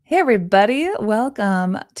Hey, everybody.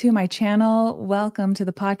 Welcome to my channel. Welcome to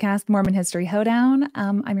the podcast, Mormon History Hoedown.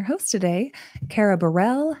 I'm your host today, Kara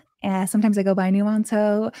Burrell. Sometimes I go by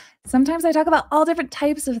Nuanto. Sometimes I talk about all different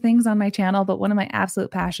types of things on my channel, but one of my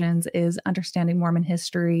absolute passions is understanding Mormon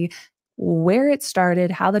history, where it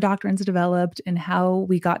started, how the doctrines developed, and how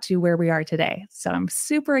we got to where we are today. So I'm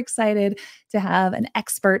super excited to have an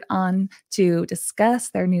expert on to discuss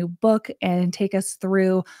their new book and take us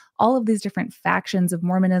through all of these different factions of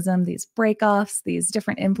Mormonism, these breakoffs, these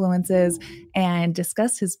different influences, and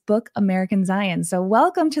discuss his book, American Zion. So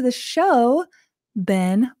welcome to the show,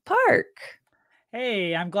 Ben Park.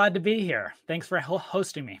 Hey, I'm glad to be here. Thanks for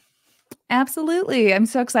hosting me. Absolutely. I'm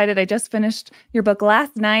so excited. I just finished your book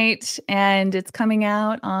last night and it's coming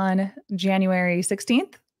out on January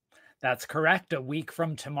 16th. That's correct. A week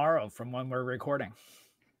from tomorrow from when we're recording.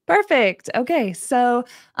 Perfect. Okay. So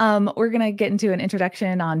we're going to get into an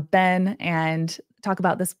introduction on Ben and talk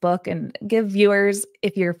about this book and give viewers,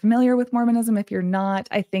 if you're familiar with Mormonism, if you're not,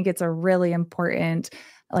 I think it's a really important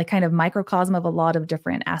kind of microcosm of a lot of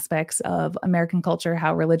different aspects of American culture,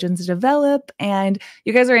 how religions develop. And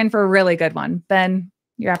you guys are in for a really good one. Ben,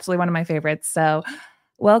 you're absolutely one of my favorites. So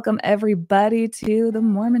welcome everybody to the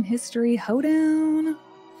Mormon History Hoedown.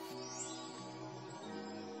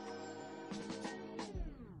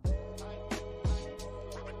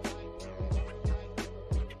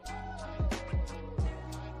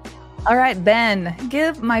 All right, Ben,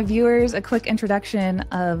 give my viewers a quick introduction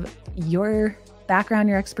of your background,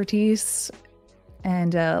 your expertise,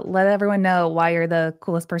 and let everyone know why you're the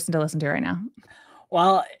coolest person to listen to right now.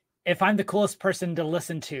 Well, if I'm the coolest person to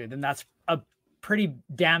listen to, then that's a pretty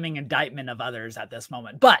damning indictment of others at this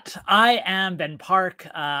moment. But I am Ben Park.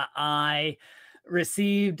 I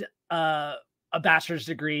received a bachelor's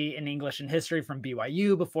degree in English and history from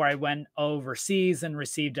BYU before I went overseas and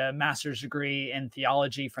received a master's degree in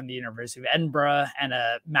theology from the University of Edinburgh and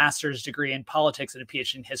a master's degree in politics and a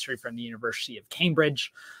PhD in history from the University of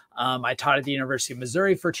Cambridge. I taught at the University of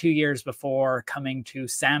Missouri for 2 years before coming to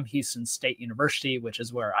Sam Houston State University, which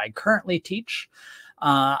is where I currently teach.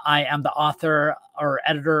 I am the author or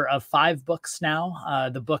editor of 5 books now.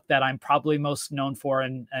 The book that I'm probably most known for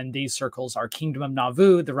in these circles are Kingdom of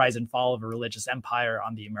Nauvoo, The Rise and Fall of a Religious Empire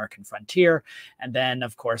on the American Frontier. And then,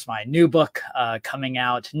 of course, my new book coming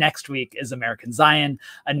out next week is American Zion,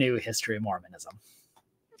 A New History of Mormonism.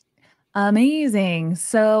 Amazing.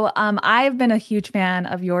 So I've been a huge fan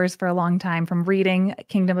of yours for a long time from reading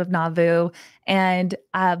Kingdom of Nauvoo, and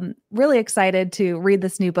I'm really excited to read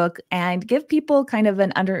this new book and give people kind of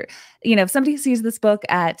if somebody sees this book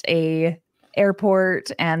at a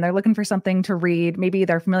airport and they're looking for something to read, maybe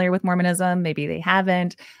they're familiar with Mormonism, maybe they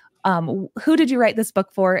haven't. Who did you write this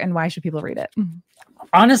book for and why should people read it?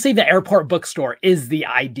 Honestly, the airport bookstore is the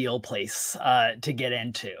ideal place to get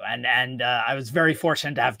into. And I was very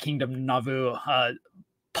fortunate to have Kingdom of Nauvoo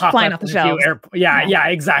pop flying up off the shelves. Yeah,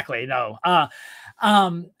 exactly. No.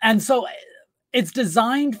 And so it's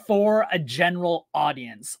designed for a general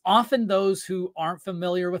audience, often those who aren't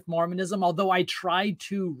familiar with Mormonism, although I try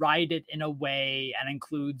to write it in a way and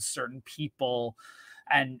include certain people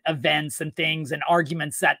and events and things and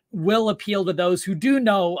arguments that will appeal to those who do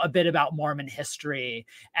know a bit about Mormon history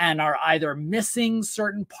and are either missing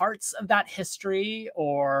certain parts of that history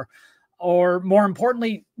or more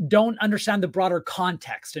importantly, don't understand the broader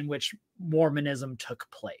context in which Mormonism took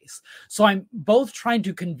place. So I'm both trying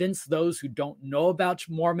to convince those who don't know about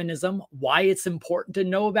Mormonism why it's important to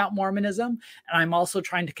know about Mormonism. And I'm also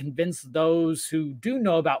trying to convince those who do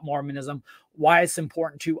know about Mormonism why it's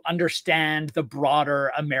important to understand the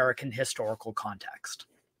broader American historical context.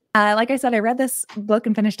 Like I said, I read this book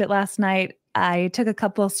and finished it last night. I took a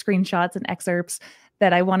couple of screenshots and excerpts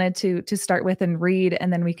that I wanted to start with and read,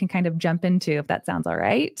 and then we can kind of jump into, if that sounds all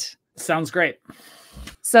right. Sounds great.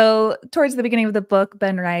 So towards the beginning of the book,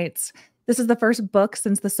 Ben writes, "This is the first book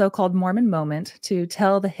since the so-called Mormon moment to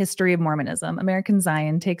tell the history of Mormonism. American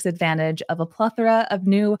Zion takes advantage of a plethora of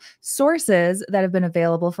new sources that have been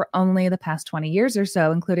available for only the past 20 years or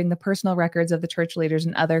so, including the personal records of the church leaders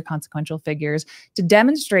and other consequential figures, to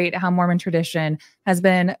demonstrate how Mormon tradition has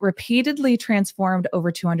been repeatedly transformed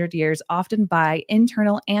over 200 years, often by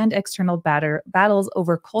internal and external battles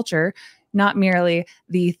over culture, not merely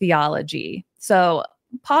the theology." So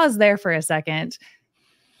pause there for a second.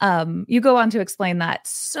 You go on to explain that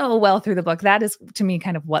so well through the book. That is, to me,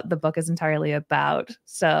 kind of what the book is entirely about.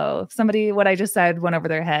 So if what I just said went over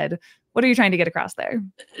their head, what are you trying to get across there?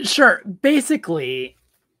 Sure. Basically,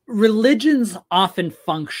 religions often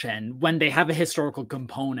function when they have a historical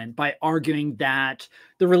component by arguing that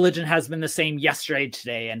the religion has been the same yesterday,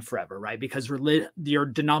 today, and forever, right? Because your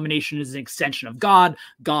denomination is an extension of God.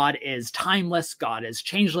 God is timeless. God is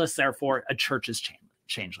changeless. Therefore, a church is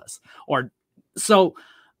changeless.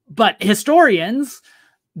 But historians,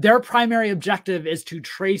 their primary objective is to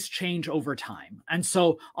trace change over time. And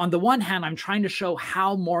so on the one hand, I'm trying to show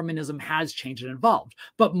how Mormonism has changed and evolved.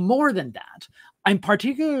 But more than that, I'm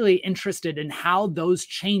particularly interested in how those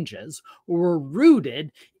changes were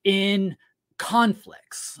rooted in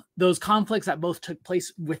conflicts, those conflicts that both took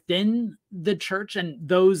place within the church and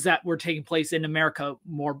those that were taking place in America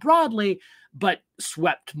more broadly, but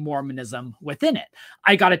swept Mormonism within it.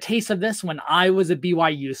 I got a taste of this when I was a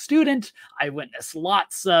BYU student. I witnessed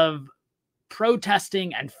lots of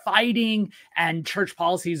protesting and fighting and church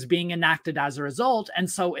policies being enacted as a result.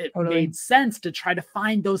 And so it made sense to try to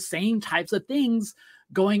find those same types of things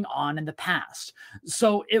going on in the past.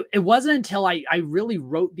 So it wasn't until I really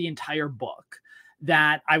wrote the entire book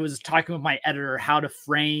that I was talking with my editor how to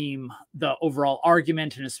frame the overall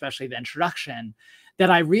argument and especially the introduction,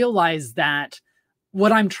 that I realized that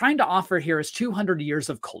what I'm trying to offer here is 200 years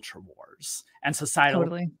of culture wars and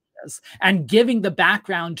societal and giving the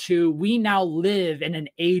background to, we now live in an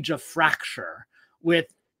age of fracture with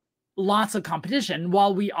lots of competition.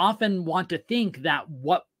 While we often want to think that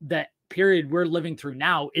what the period we're living through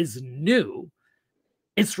now is new,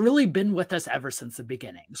 it's really been with us ever since the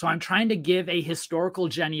beginning. So I'm trying to give a historical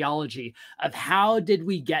genealogy of how did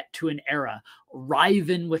we get to an era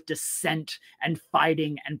riven with dissent and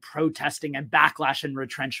fighting and protesting and backlash and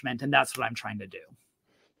retrenchment. And that's what I'm trying to do.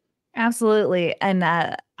 Absolutely. And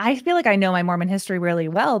I feel like I know my Mormon history really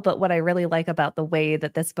well, but what I really like about the way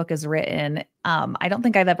that this book is written, I don't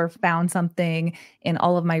think I've ever found something in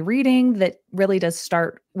all of my reading that really does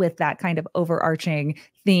start with that kind of overarching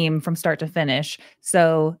theme from start to finish.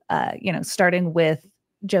 So, starting with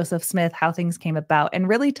Joseph Smith, how things came about, and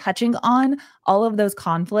really touching on all of those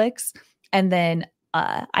conflicts. And then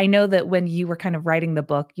I know that when you were kind of writing the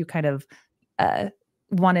book, you kind of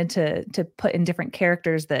wanted to put in different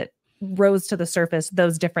characters that rose to the surface,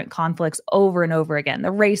 those different conflicts over and over again, the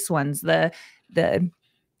race ones, the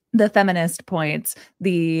feminist points,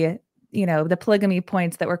 the polygamy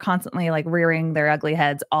points that were constantly like rearing their ugly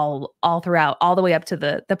heads all throughout, all the way up to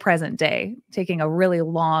the present day, taking a really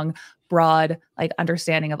long, broad like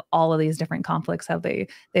understanding of all of these different conflicts, how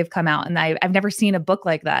they've come out. And I've never seen a book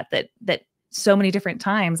like that so many different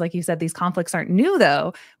times, like you said, these conflicts aren't new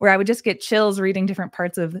though, where I would just get chills reading different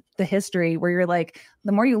parts of the history where you're like,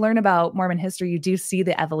 the more you learn about Mormon history, you do see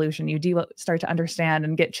the evolution, you do start to understand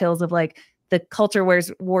and get chills of like the culture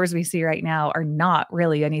wars we see right now are not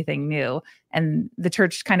really anything new. And the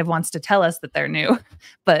church kind of wants to tell us that they're new,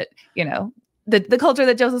 but the culture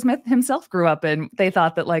that Joseph Smith himself grew up in, they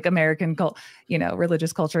thought that like American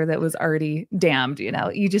religious culture that was already damned,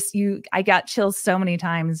 I got chills so many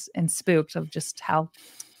times and spooked of just how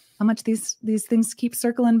much these things keep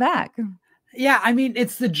circling back. Yeah, I mean,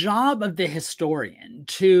 it's the job of the historian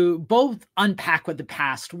to both unpack what the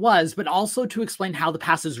past was, but also to explain how the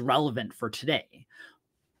past is relevant for today.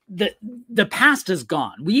 The past is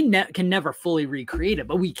gone. We can never fully recreate it,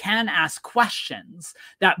 but we can ask questions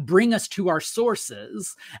that bring us to our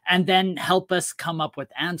sources and then help us come up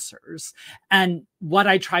with answers. And what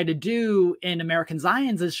I try to do in American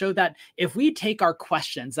Zions is show that if we take our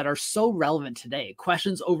questions that are so relevant today,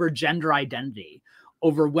 questions over gender identity,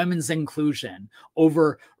 over women's inclusion,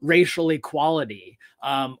 over racial equality,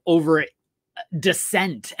 over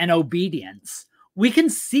dissent and obedience, we can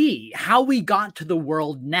see how we got to the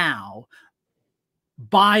world now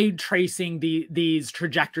by tracing these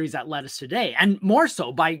trajectories that led us today. And more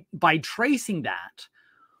so by tracing that,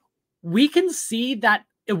 we can see that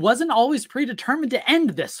it wasn't always predetermined to end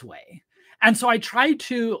this way. And so I tried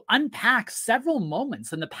to unpack several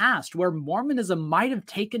moments in the past where Mormonism might have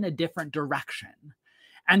taken a different direction.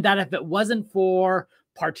 And that if it wasn't for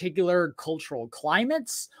particular cultural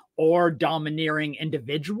climates or domineering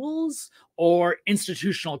individuals or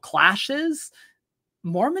institutional clashes,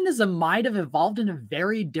 Mormonism might have evolved in a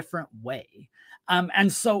very different way.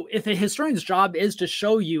 And so if a historian's job is to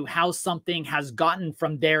show you how something has gotten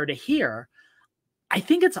from there to here, I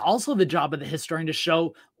think it's also the job of the historian to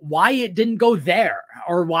show why it didn't go there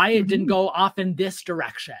or why it didn't go off in this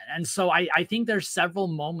direction. And so I think there's several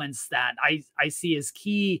moments that I see as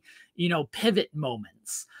key, pivot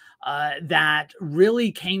moments that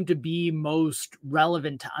really came to be most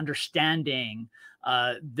relevant to understanding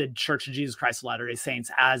the Church of Jesus Christ of Latter-day Saints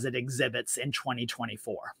as it exhibits in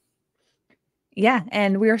 2024. Yeah.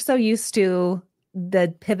 And we are so used to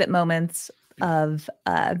the pivot moments of,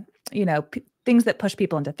 things that push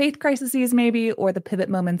people into faith crises, maybe, or the pivot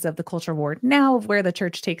moments of the culture war now, of where the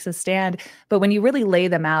church takes a stand. But when you really lay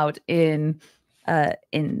them out in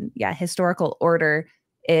historical order,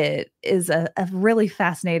 it is a really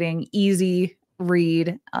fascinating, easy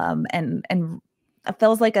read, and it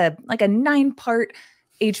feels like a 9-part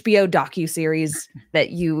HBO docuseries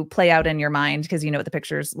that you play out in your mind because you know what the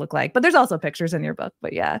pictures look like. But there's also pictures in your book.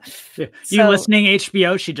 But yeah. You listening,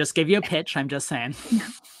 HBO, she just gave you a pitch. I'm just saying.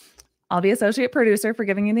 I'll be associate producer for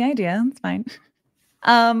giving you the idea. It's fine.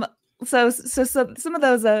 So some of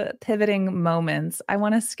those pivoting moments, I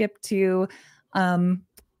want to skip to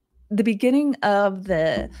the beginning of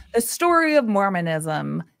the story of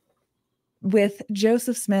Mormonism with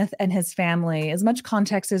Joseph Smith and his family. As much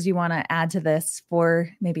context as you want to add to this for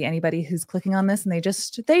maybe anybody who's clicking on this and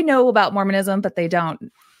they know about Mormonism, but they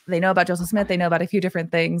know about Joseph Smith. They know about a few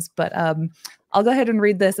different things, but I'll go ahead and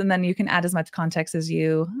read this and then you can add as much context as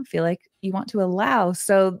you feel like you want to allow.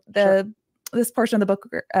 So this portion of the book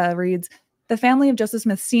reads, the family of Joseph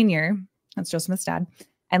Smith Sr., that's Joseph Smith's dad,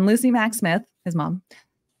 and Lucy Mack Smith, his mom,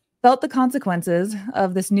 felt the consequences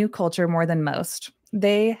of this new culture more than most.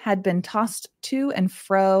 They had been tossed to and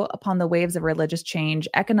fro upon the waves of religious change,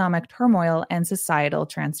 economic turmoil, and societal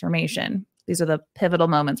transformation. These are the pivotal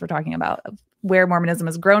moments we're talking about of where Mormonism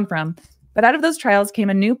has grown from. But out of those trials came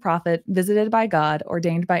a new prophet visited by God,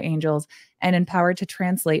 ordained by angels, and empowered to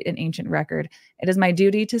translate an ancient record. It is my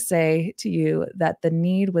duty to say to you that the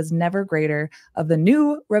need was never greater of the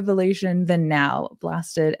new revelation than now,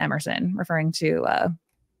 blasted Emerson, referring to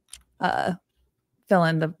fill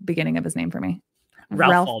in the beginning of his name for me.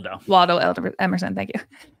 Ralph Waldo Emerson, thank you.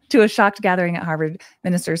 To a shocked gathering at Harvard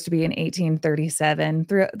ministers to be in 1837.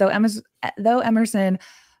 Though Emerson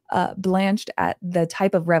blanched at the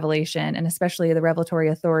type of revelation and especially the revelatory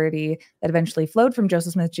authority that eventually flowed from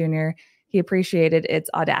Joseph Smith Jr., he appreciated its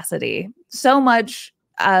audacity. So much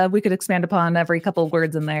we could expand upon every couple of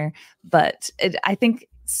words in there, but I think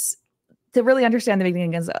to really understand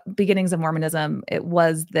the beginnings of Mormonism, it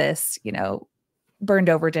was this, burned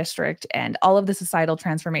over district and all of the societal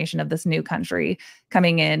transformation of this new country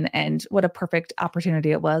coming in, and what a perfect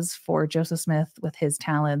opportunity it was for Joseph Smith with his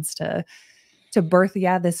talents to birth,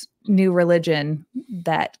 this new religion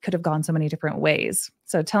that could have gone so many different ways.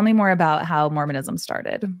 So tell me more about how Mormonism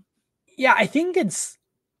started. Yeah, I think it's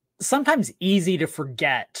sometimes easy to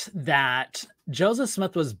forget that Joseph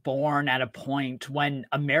Smith was born at a point when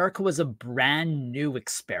America was a brand new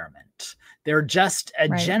experiment. They're just a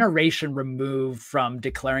generation removed from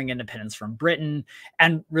declaring independence from Britain,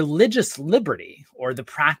 and religious liberty, or the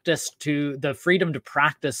freedom to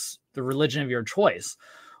practice the religion of your choice,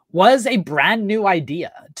 was a brand new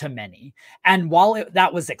idea to many. And while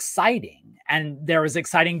that was exciting, and there was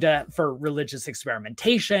exciting for religious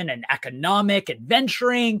experimentation and economic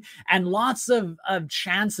adventuring and lots of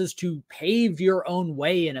chances to pave your own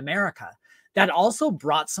way in America, that also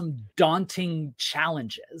brought some daunting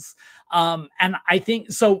challenges. And I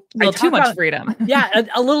think so. A little too much freedom.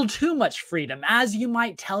 A little too much freedom, as you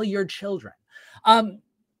might tell your children.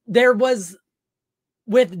 There was,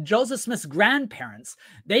 with Joseph Smith's grandparents,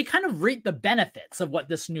 they kind of reaped the benefits of what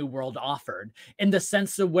this new world offered, in the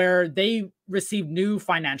sense of where they received new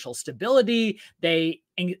financial stability, they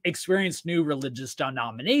experienced new religious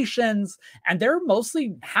denominations, and they're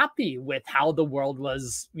mostly happy with how the world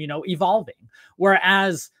was, evolving.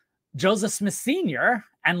 Whereas Joseph Smith Sr.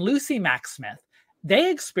 and Lucy Mack Smith,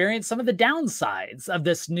 they experienced some of the downsides of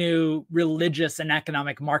this new religious and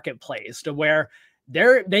economic marketplace, to where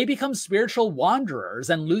they become spiritual wanderers,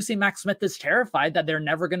 and Lucy Mack Smith is terrified that they're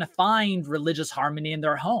never going to find religious harmony in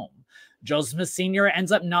their home. Joseph Smith Sr.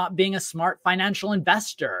 ends up not being a smart financial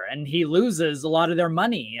investor, and he loses a lot of their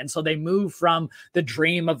money. And so they move from the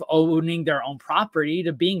dream of owning their own property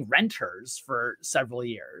to being renters for several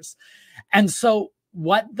years. And so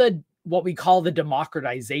what we call the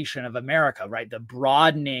democratization of America, right? The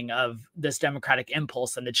broadening of this democratic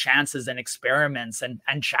impulse and the chances and experiments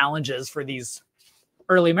and challenges for these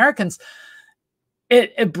early Americans,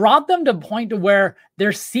 it brought them to a point to where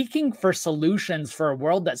they're seeking for solutions for a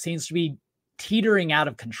world that seems to be teetering out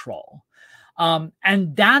of control.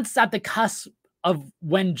 And that's at the cusp of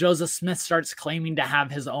when Joseph Smith starts claiming to have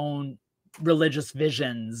his own religious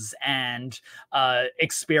visions and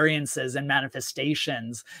experiences and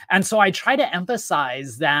manifestations. And so I try to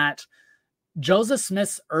emphasize that Joseph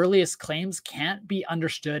Smith's earliest claims can't be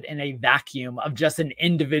understood in a vacuum of just an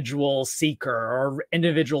individual seeker or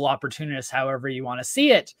individual opportunist, however you want to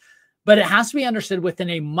see it, but it has to be understood within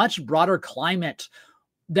a much broader climate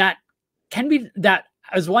that,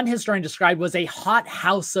 as one historian described, was a hot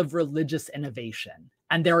house of religious innovation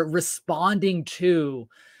and they're responding to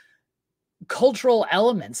cultural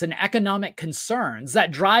elements and economic concerns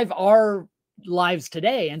that drive our lives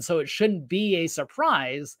today. And so it shouldn't be a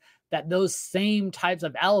surprise that those same types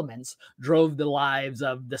of elements drove the lives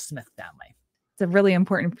of the Smith family. It's a really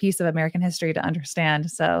important piece of American history to understand.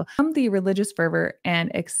 So, from the religious fervor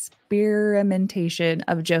and experimentation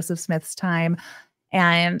of Joseph Smith's time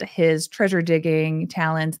and his treasure digging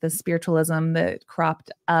talents, the spiritualism that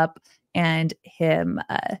cropped up, and him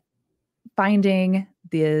finding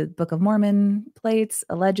the Book of Mormon plates,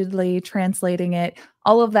 allegedly translating it,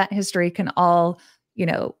 all of that history can all,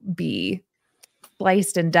 be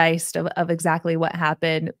sliced and diced of exactly what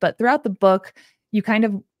happened. But throughout the book, you kind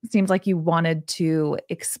of seems like you wanted to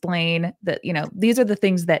explain that, these are the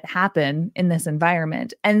things that happen in this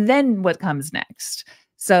environment, and then what comes next.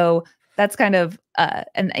 So that's kind of,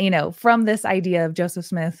 from this idea of Joseph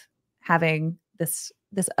Smith having this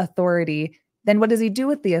authority, then what does he do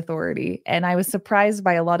with the authority? And I was surprised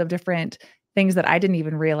by a lot of different things that I didn't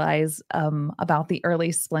even realize about the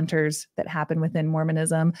early splinters that happened within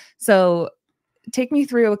Mormonism. So take me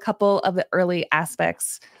through a couple of the early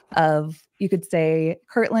aspects of, you could say,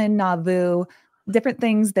 Kirtland, Nauvoo, different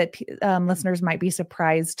things that listeners might be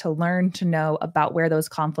surprised to learn to know about where those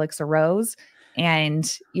conflicts arose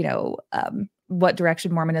and, what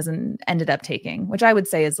direction Mormonism ended up taking, which I would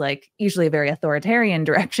say is like usually a very authoritarian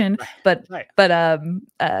direction, but and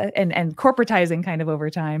corporatizing kind of over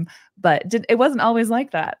time, but it wasn't always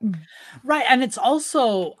like that. Right. And it's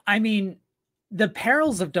also, the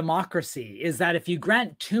perils of democracy is that if you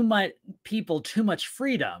grant too much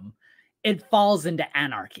freedom, it falls into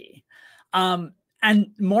anarchy. And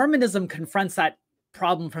Mormonism confronts that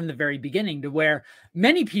problem from the very beginning, to where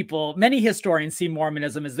many historians see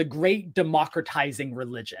Mormonism as the great democratizing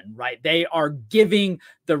religion, right? They are giving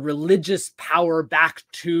the religious power back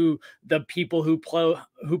to the people who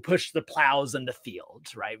push the plows in the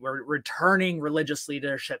fields, right? We're returning religious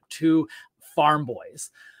leadership to farm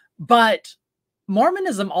boys. But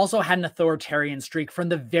Mormonism also had an authoritarian streak from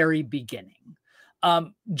the very beginning.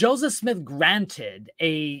 Joseph Smith granted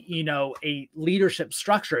a leadership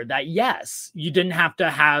structure that, yes, you didn't have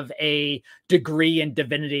to have a degree in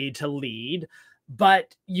divinity to lead,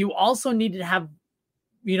 but you also needed to have,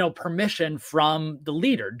 permission from the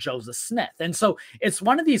leader, Joseph Smith. And so it's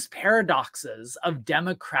one of these paradoxes of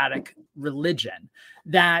democratic religion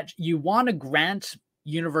that you want to grant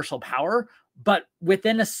universal power, but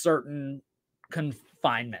within a certain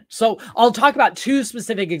confinement. So I'll talk about two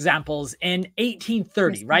specific examples in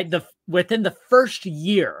 1830, right? Within the first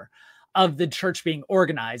year of the church being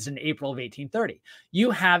organized in April of 1830, you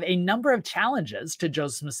have a number of challenges to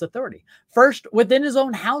Joseph Smith's authority. First, within his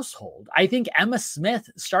own household, I think Emma Smith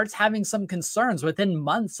starts having some concerns within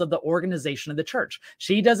months of the organization of the church.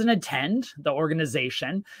 She doesn't attend the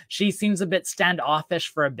organization. She seems a bit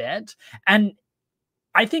standoffish for a bit. And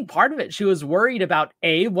I think part of it, she was worried about,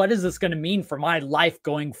 what is this going to mean for my life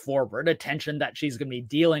going forward? A tension that she's going to be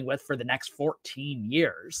dealing with for the next 14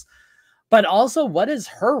 years. But also, what is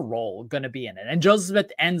her role going to be in it? And Joseph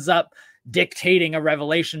Smith ends up dictating a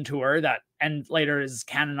revelation to her that, and later is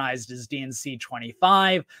canonized as D&C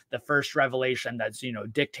 25, the first revelation that's,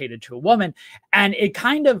 dictated to a woman. And it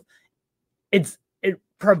kind of, it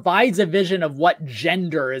provides a vision of what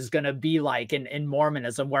gender is going to be like in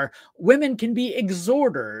Mormonism, where women can be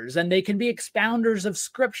exhorters and they can be expounders of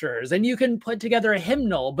scriptures, and you can put together a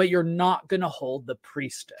hymnal, but you're not going to hold the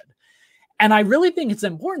priesthood. And I really think it's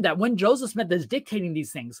important that when Joseph Smith is dictating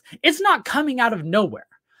these things, it's not coming out of nowhere.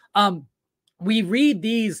 We read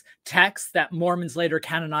these texts that Mormons later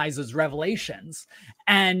canonize as revelations,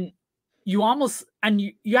 and you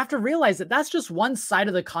have to realize that that's just one side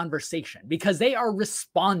of the conversation, because they are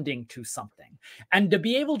responding to something. And to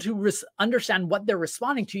be able to understand what they're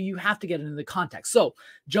responding to, you have to get into the context. So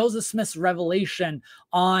Joseph Smith's revelation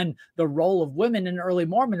on the role of women in early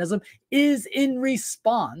Mormonism is in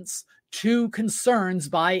response to concerns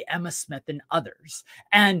by Emma Smith and others.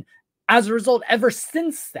 And as a result, ever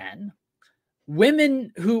since then,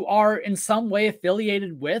 women who are in some way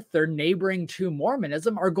affiliated with or neighboring to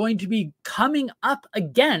Mormonism are going to be coming up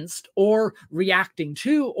against or reacting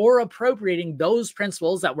to or appropriating those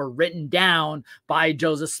principles that were written down by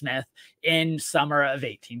Joseph Smith in summer of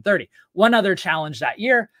 1830. One other challenge that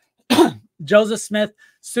year, Joseph Smith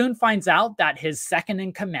soon finds out that his second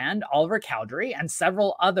in command, Oliver Cowdery, and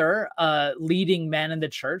several other leading men in the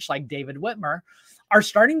church, like David Whitmer, are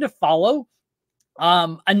starting to follow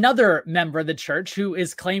another member of the church who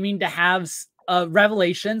is claiming to have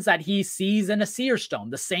revelations that he sees in a seer stone,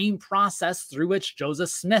 the same process through which Joseph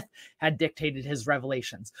Smith had dictated his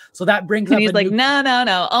revelations. So that brings and up he's like,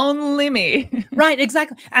 no, only me. Right,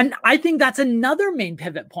 exactly. And I think that's another main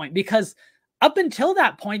pivot point, because up until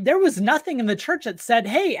that point, there was nothing in the church that said,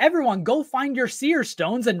 hey, everyone, go find your seer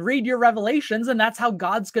stones and read your revelations, and that's how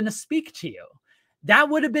God's going to speak to you. That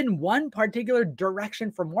would have been one particular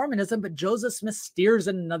direction for Mormonism, but Joseph Smith steers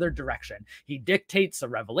in another direction. He dictates a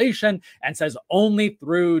revelation and says only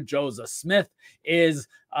through Joseph Smith is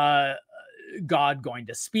God going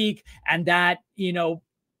to speak. And that,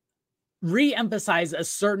 re-emphasize a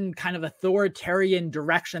certain kind of authoritarian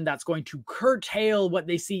direction that's going to curtail what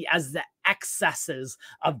they see as the excesses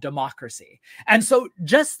of democracy. And so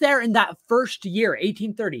just there in that first year,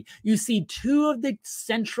 1830, you see two of the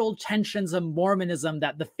central tensions of Mormonism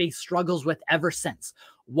that the faith struggles with ever since.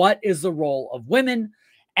 What is the role of women?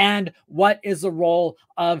 And what is the role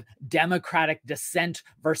of democratic dissent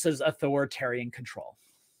versus authoritarian control?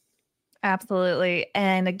 Absolutely.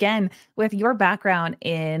 And again, with your background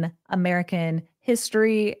in American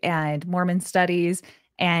history and Mormon studies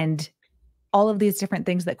and all of these different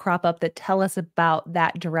things that crop up that tell us about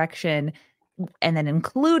that direction, and then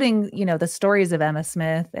including, the stories of Emma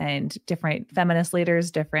Smith and different feminist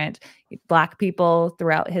leaders, different Black people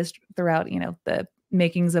throughout the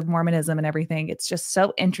makings of Mormonism and everything. It's just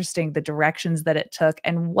so interesting, the directions that it took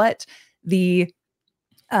and what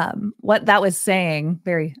that was saying,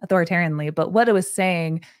 very authoritarianly, but what it was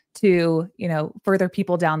saying to, further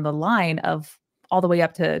people down the line of all the way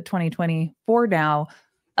up to 2024 now,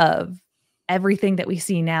 of everything that we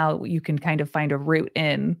see now, you can kind of find a root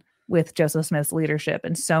in with Joseph Smith's leadership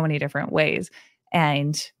in so many different ways.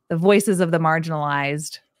 And the voices of the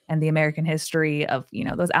marginalized and the American history of,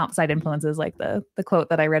 those outside influences, like the quote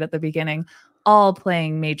that I read at the beginning, all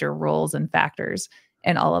playing major roles and factors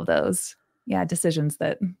in all of those decisions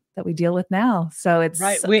that we deal with now. So it's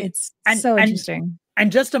right. It's so interesting.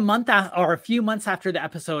 And just a few months after the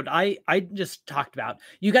episode I just talked about,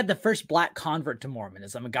 you got the first Black convert to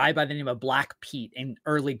Mormonism, a guy by the name of Black Pete in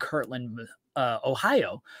early Kirtland,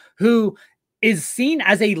 Ohio, who is seen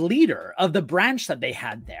as a leader of the branch that they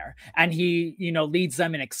had there. And he, leads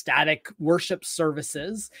them in ecstatic worship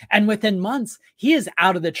services. And within months, he is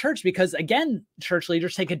out of the church because, again, church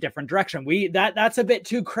leaders take a different direction. That's a bit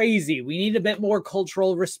too crazy. We need a bit more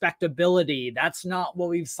cultural respectability. That's not what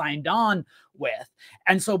we've signed on with.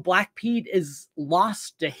 And so Black Pete is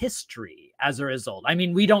lost to history as a result. I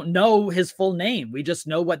mean, we don't know his full name. We just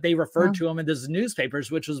know what they referred to him in the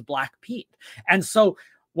newspapers, which was Black Pete. And so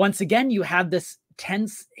once again, you have this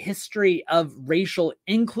tense history of racial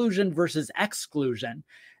inclusion versus exclusion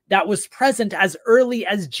that was present as early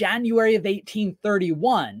as January of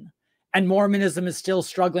 1831, and Mormonism is still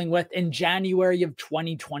struggling with in January of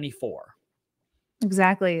 2024.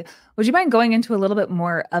 Exactly. Would you mind going into a little bit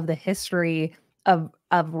more of the history of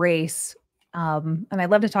race? And I'd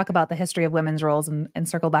love to talk about the history of women's roles and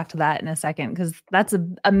circle back to that in a second, because that's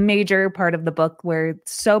a major part of the book where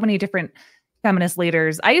so many different feminist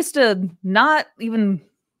leaders. I used to not even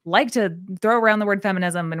like to throw around the word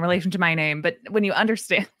feminism in relation to my name, but when you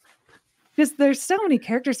understand, because there's so many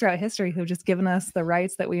characters throughout history who've just given us the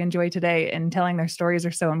rights that we enjoy today, and telling their stories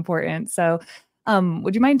are so important. So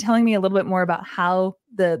would you mind telling me a little bit more about how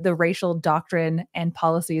the racial doctrine and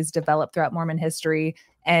policies developed throughout Mormon history,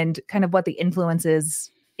 and kind of what the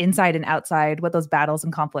influences inside and outside, what those battles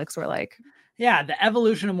and conflicts were like? Yeah, the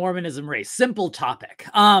evolution of Mormonism race, simple topic.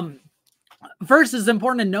 First, it's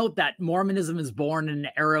important to note that Mormonism is born in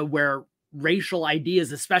an era where racial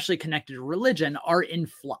ideas, especially connected to religion, are in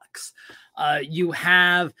flux. You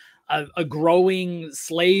have a growing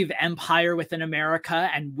slave empire within America,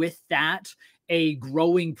 and with that, a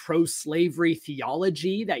growing pro-slavery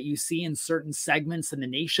theology that you see in certain segments in the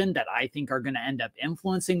nation that I think are going to end up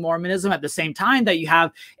influencing Mormonism, at the same time that you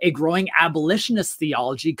have a growing abolitionist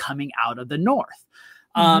theology coming out of the North.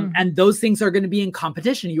 And those things are going to be in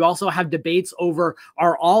competition. You also have debates over,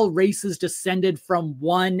 are all races descended from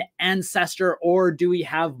one ancestor, or do we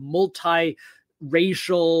have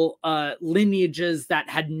multi-racial lineages that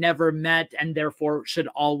had never met and therefore should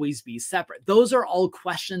always be separate? Those are all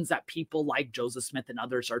questions that people like Joseph Smith and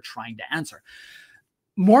others are trying to answer.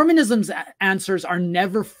 Mormonism's answers are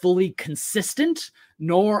never fully consistent,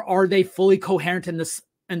 nor are they fully coherent in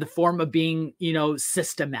the form of being,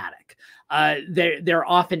 systematic. They're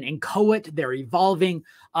often inchoate, they're evolving.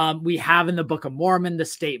 We have in the Book of Mormon the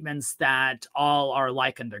statements that all are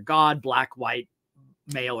like unto God, black, white,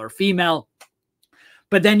 male or female.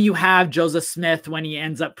 But then you have Joseph Smith when he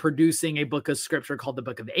ends up producing a book of scripture called the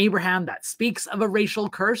Book of Abraham that speaks of a racial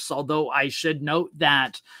curse, although I should note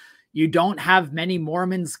that You don't have many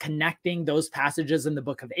Mormons connecting those passages in the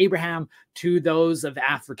Book of Abraham to those of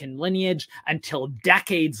African lineage until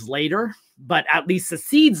decades later, but at least the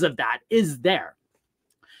seeds of that is there.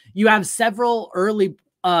 You have several early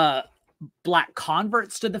Black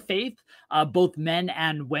converts to the faith, both men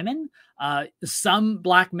and women. Some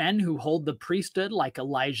Black men who hold the priesthood, like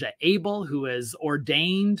Elijah Abel, who is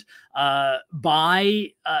ordained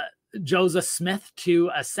by Joseph Smith to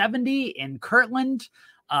a 70 in Kirtland.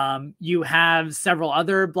 You have several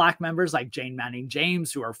other Black members like Jane Manning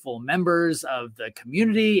James, who are full members of the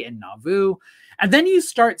community in Nauvoo. And then you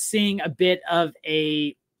start seeing a bit of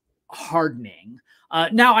a hardening.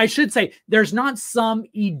 Now, I should say there's not some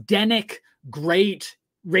Edenic, great,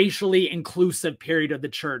 racially inclusive period of the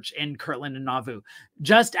church in Kirtland and Nauvoo.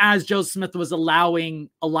 Just as Joseph Smith was allowing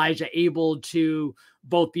Elijah Abel to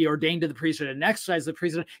both be ordained to the priesthood and exercise the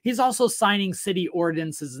priesthood, he's also signing city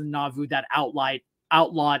ordinances in Nauvoo that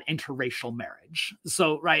outlawed interracial marriage.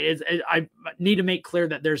 So, right, I need to make clear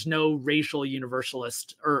that there's no racial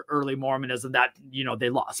universalist or early Mormonism that, they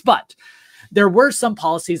lost. But there were some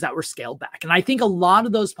policies that were scaled back. And I think a lot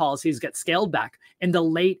of those policies get scaled back in the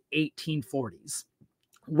late 1840s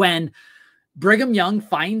when Brigham Young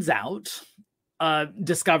finds out,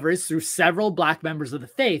 discovers through several Black members of the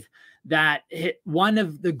faith that one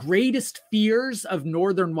of the greatest fears of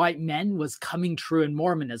Northern white men was coming true in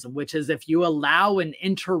Mormonism, which is if you allow an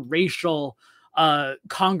interracial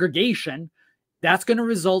congregation, that's going to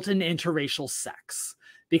result in interracial sex,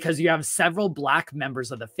 because you have several Black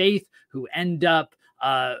members of the faith who end up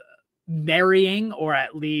marrying or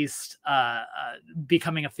at least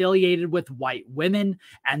becoming affiliated with white women.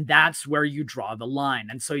 And that's where you draw the line.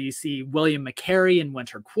 And so you see William McCary in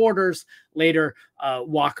Winter Quarters, later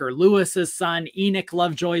Walker Lewis's son, Enoch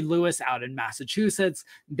Lovejoy Lewis, out in Massachusetts.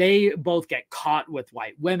 They both get caught with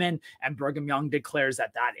white women, and Brigham Young declares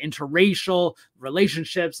that interracial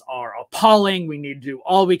relationships are appalling. We need to do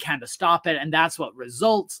all we can to stop it. And that's what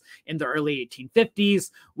results in the early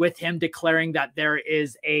 1850s with him declaring that there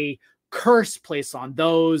is a curse placed on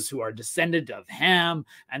those who are descended of Ham,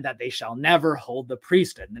 and that they shall never hold the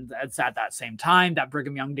priesthood. And it's at that same time that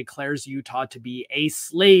Brigham Young declares Utah to be a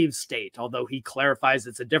slave state, although he clarifies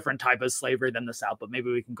it's a different type of slavery than the South, but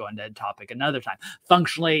maybe we can go into that topic another time.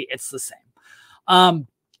 Functionally, it's the same.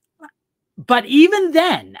 But even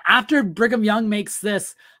then, after Brigham Young makes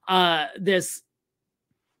this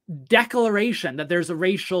declaration that there's a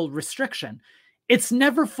racial restriction, it's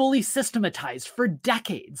never fully systematized for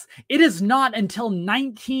decades. It is not until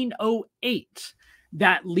 1908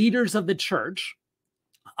 that leaders of the church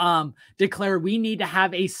declare we need to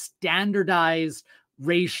have a standardized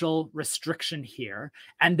racial restriction here.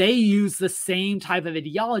 And they use the same type of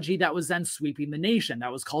ideology that was then sweeping the nation.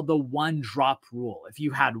 That was called the one drop rule. If you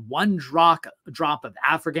had one drop of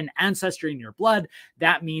African ancestry in your blood,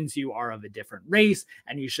 that means you are of a different race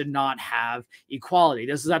and you should not have equality.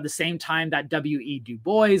 This is at the same time that W.E. Du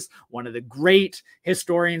Bois, one of the great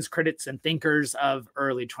historians, critics, and thinkers of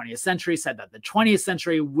early 20th century, said that the 20th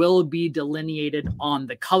century will be delineated on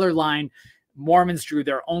the color line. Mormons drew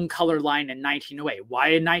their own color line in 1908. Why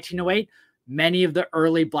in 1908? Many of the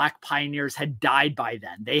early Black pioneers had died by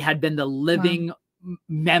then. They had been the living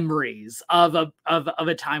memories of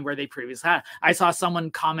a time where they previously had. I saw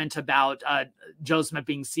someone comment about Joseph Smith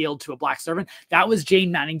being sealed to a Black servant. That was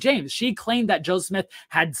Jane Manning James. She claimed that Joseph Smith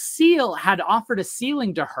had offered a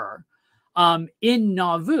sealing to her in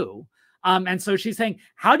Nauvoo. And so she's saying,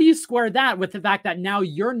 how do you square that with the fact that now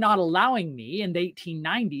you're not allowing me in the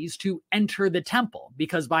 1890s to enter the temple?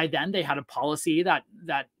 Because by then they had a policy that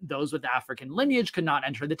those with African lineage could not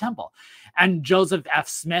enter the temple. And Joseph F.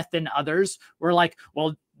 Smith and others were like,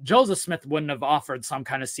 well, Joseph Smith wouldn't have offered some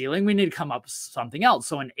kind of sealing. We need to come up with something else.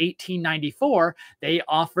 So in 1894, they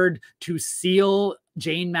offered to seal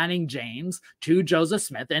Jane Manning James to Joseph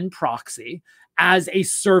Smith in proxy as a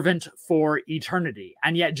servant for eternity.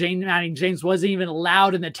 And yet Jane Manning James wasn't even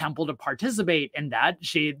allowed in the temple to participate in that.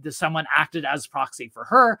 Someone acted as proxy for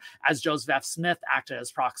her, as Joseph F. Smith acted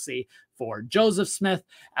as proxy for Joseph Smith.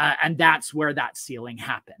 And that's where that sealing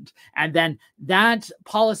happened. And then that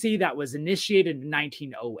policy that was initiated in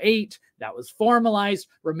 1908, that was formalized,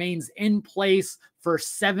 remains in place for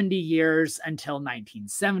 70 years until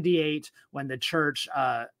 1978, when the church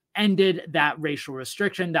ended that racial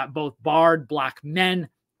restriction that both barred Black men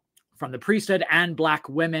from the priesthood and Black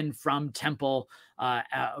women from temple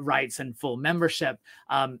rights and full membership.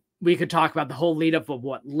 We could talk about the whole lead up of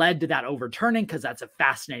what led to that overturning, because that's a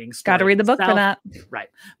fascinating story. Got to read the book for that. Right.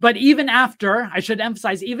 But even after, I should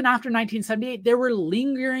emphasize, even after 1978, there were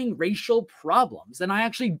lingering racial problems. And I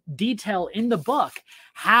actually detail in the book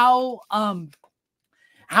how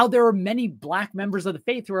how there are many Black members of the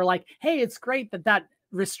faith who are like, hey, it's great that that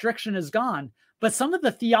restriction is gone, but some of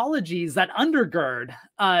the theologies that undergird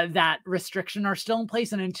that restriction are still in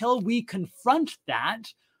place. And until we confront that,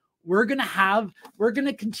 we're going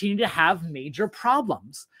to continue to have major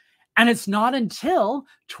problems. And it's not until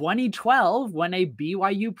 2012 when a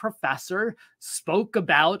BYU professor spoke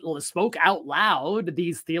out loud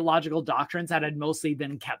these theological doctrines that had mostly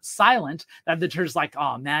been kept silent, that the church's like,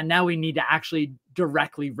 oh man, now we need to actually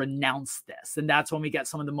directly renounce this. And that's when we get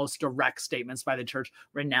some of the most direct statements by the church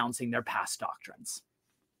renouncing their past doctrines.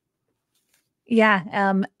 Yeah.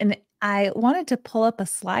 And I wanted to pull up a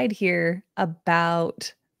slide here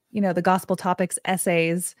about, the Gospel Topics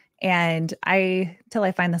essays. And till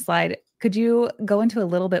I find the slide, could you go into a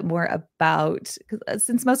little bit more about,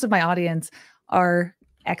 since most of my audience are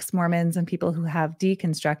ex-Mormons and people who have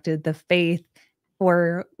deconstructed the faith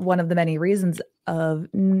for one of the many reasons of,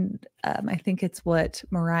 I think it's what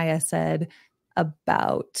Mariah said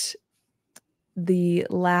about the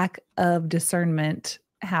lack of discernment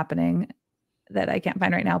happening that I can't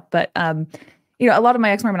find right now. But, a lot of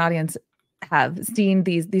my ex-Mormon audience have seen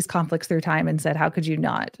these conflicts through time and said, how could you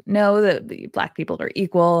not know that the Black people are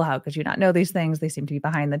equal? How could you not know these things? They seem to be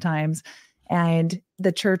behind the times. And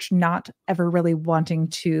the church not ever really wanting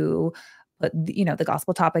to put, the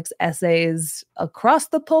Gospel Topics essays across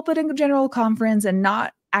the pulpit in general conference and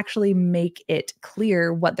not actually make it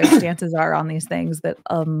clear what their stances are on these things that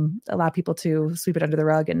allow people to sweep it under the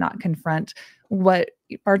rug and not confront what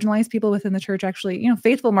marginalized people within the church actually,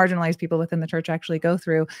 faithful marginalized people within the church actually go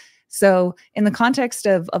through. So in the context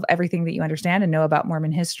of everything that you understand and know about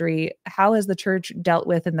Mormon history, how has the church dealt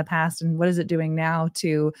with in the past and what is it doing now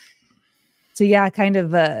to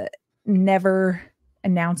never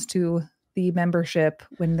announce to the membership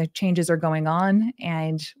when the changes are going on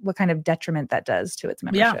and what kind of detriment that does to its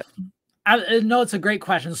membership? No, it's a great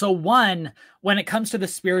question. So one, when it comes to the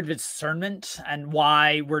spirit of discernment and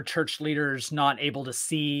why were church leaders not able to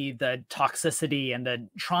see the toxicity and the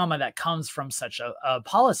trauma that comes from such a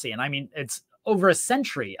policy? And I mean, it's over a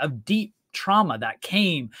century of deep trauma that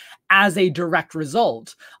came as a direct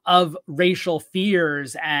result of racial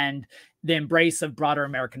fears and the embrace of broader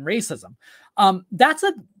American racism. That's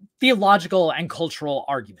a theological and cultural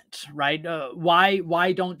argument, right?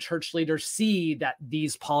 Why don't church leaders see that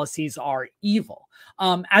these policies are evil?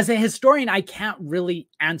 As a historian, I can't really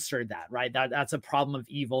answer that, right? That's a problem of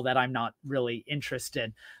evil that I'm not really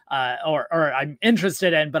interested, or I'm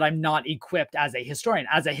interested in, but I'm not equipped as a historian.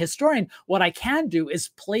 As a historian, what I can do is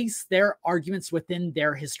place their arguments within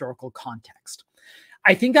their historical context.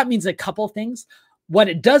 I think that means a couple things. What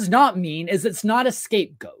it does not mean is it's not a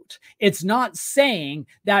scapegoat. It's not saying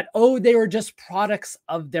that, oh, they were just products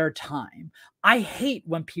of their time. I hate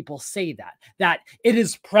when people say that it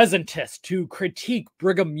is presentist to critique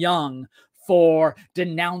Brigham Young for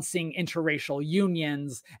denouncing interracial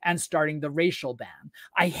unions and starting the racial ban.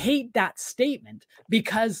 I hate that statement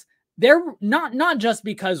because they're not just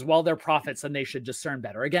because, well, they're prophets and they should discern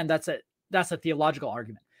better. Again, that's a theological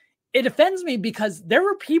argument. It offends me because there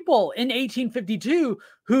were people in 1852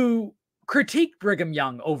 who critiqued Brigham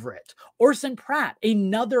Young over it. Orson Pratt,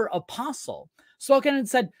 another apostle, spoke in and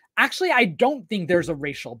said, actually, I don't think there's a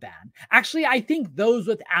racial ban. Actually, I think those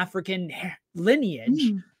with African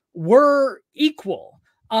lineage were equal.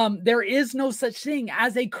 There is no such thing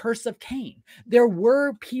as a curse of Cain. There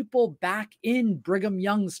were people back in Brigham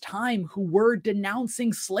Young's time who were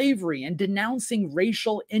denouncing slavery and denouncing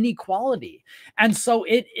racial inequality. And so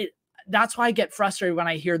that's why I get frustrated when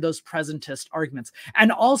I hear those presentist arguments.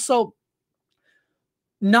 And also,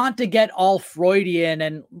 not to get all Freudian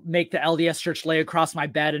and make the LDS Church lay across my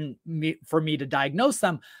bed and for me to diagnose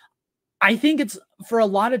them, I think it's, for a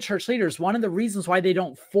lot of church leaders, one of the reasons why they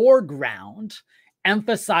don't foreground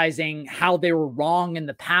emphasizing how they were wrong in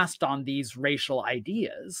the past on these racial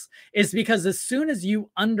ideas is because as soon as you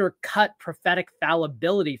undercut prophetic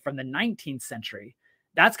fallibility from the 19th century,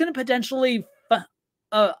 that's going to potentially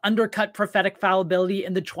undercut prophetic fallibility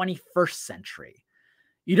in the 21st century.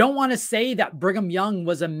 You don't want to say that Brigham Young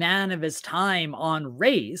was a man of his time on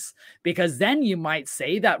race, because then you might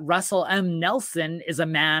say that Russell M. Nelson is a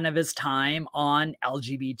man of his time on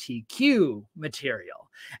LGBTQ material.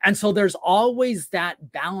 And so there's always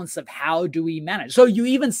that balance of how do we manage. So you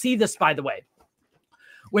even see this, by the way,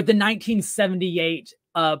 with the 1978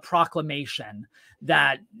 proclamation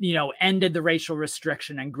that, ended the racial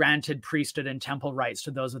restriction and granted priesthood and temple rights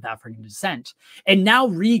to those with African descent, and now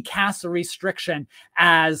recasts the restriction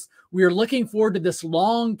as we're looking forward to this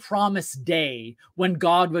long promised day when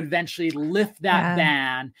God would eventually lift that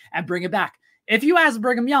ban and bring it back. If you ask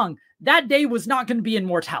Brigham Young, that day was not going to be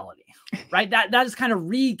immortality. right? That is kind of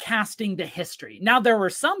recasting the history. Now, there were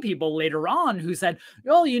some people later on who said,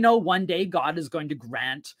 well, one day God is going to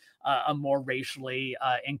grant a more racially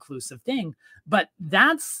inclusive thing. But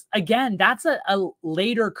that's a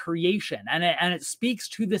later creation. And it speaks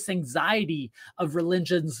to this anxiety of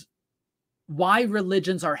religions, why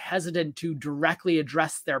religions are hesitant to directly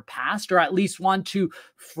address their past, or at least want to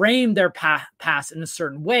frame their past in a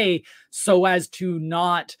certain way so as to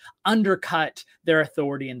not undercut their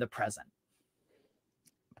authority in the present.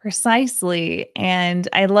 Precisely. And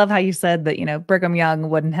I love how you said that, Brigham Young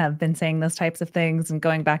wouldn't have been saying those types of things. And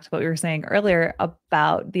going back to what we were saying earlier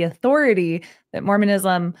about the authority, that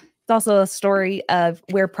Mormonism is also a story of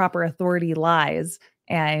where proper authority lies,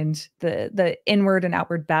 and the inward and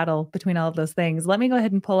outward battle between all of those things. Let me go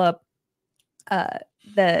ahead and pull up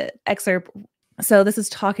the excerpt. So this is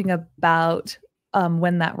talking about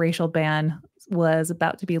when that racial ban was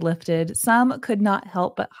about to be lifted. Some could not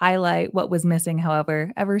help but highlight what was missing,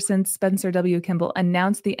 however. Ever since Spencer W. Kimball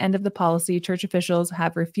announced the end of the policy, church officials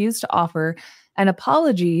have refused to offer an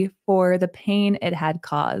apology for the pain it had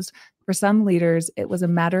caused. For some leaders, it was a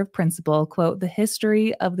matter of principle. Quote, "The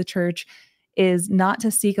history of the church is not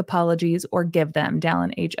to seek apologies or give them,"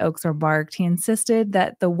 Dallin H. Oaks remarked. He insisted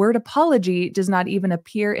that the word apology does not even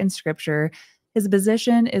appear in Scripture. His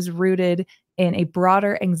position is rooted in a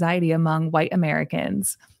broader anxiety among white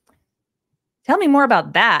Americans. Tell me more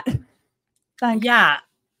about that. Thanks. Yeah,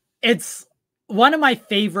 it's one of my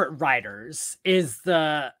favorite writers is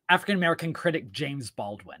the African-American critic James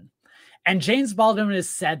Baldwin. And James Baldwin has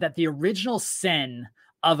said that the original sin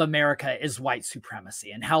of America is white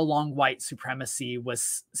supremacy, and how long white supremacy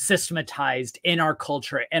was systematized in our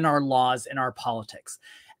culture, in our laws, in our politics.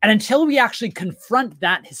 And until we actually confront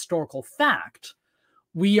that historical fact,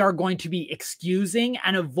 we are going to be excusing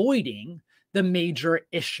and avoiding the major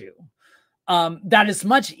issue. That is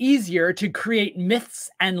much easier to create myths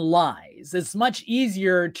and lies. It's much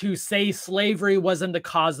easier to say slavery wasn't the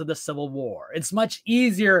cause of the Civil War. It's much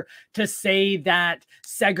easier to say that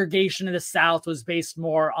segregation in the South was based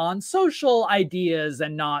more on social ideas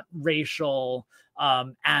and not racial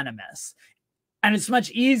animus. And it's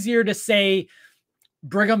much easier to say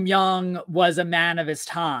Brigham Young was a man of his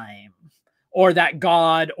time, or that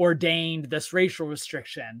God ordained this racial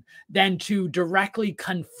restriction, than to directly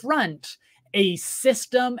confront a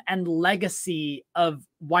system and legacy of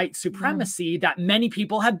white supremacy that many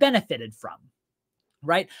people have benefited from,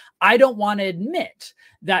 right? I don't want to admit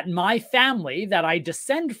that my family that I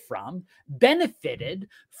descend from benefited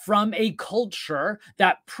from a culture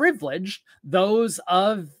that privileged those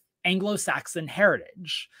of Anglo-Saxon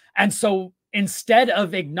heritage. And so instead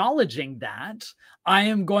of acknowledging that, I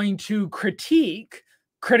am going to critique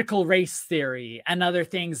critical race theory and other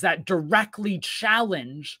things that directly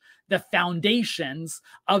challenge the foundations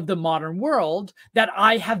of the modern world that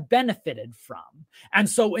I have benefited from. And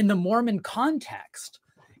so in the Mormon context,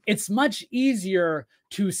 it's much easier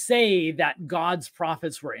to say that God's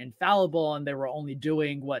prophets were infallible and they were only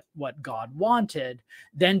doing what God wanted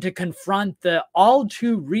than to confront the all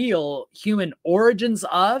too real human origins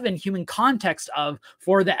of and human context of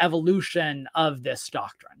for the evolution of this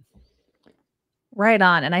doctrine. Right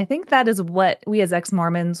on. And I think that is what we as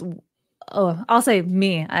ex-Mormons, I'll say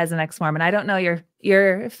me as an ex-Mormon. I don't know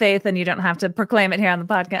your faith, and you don't have to proclaim it here on the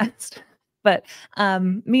podcast. But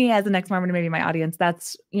me as an ex-Mormon, maybe my audience,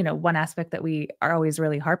 that's, one aspect that we are always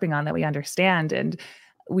really harping on, that we understand. And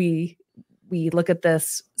we look at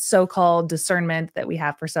this so-called discernment that we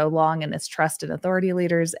have for so long and this trust in authority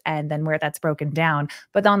leaders, and then where that's broken down.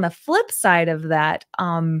 But on the flip side of that,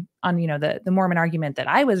 the Mormon argument that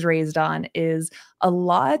I was raised on is a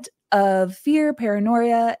lot of fear,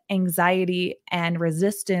 paranoia, anxiety, and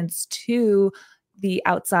resistance to the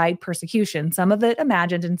outside persecution, some of it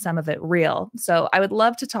imagined and some of it real. So I would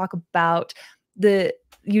love to talk about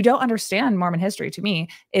you don't understand Mormon history to me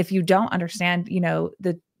if you don't understand,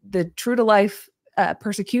 the true to life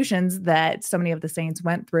persecutions that so many of the saints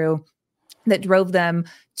went through that drove them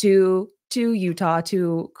to Utah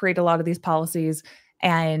to create a lot of these policies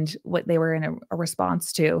and what they were in a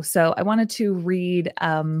response to. So I wanted to read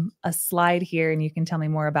a slide here, and you can tell me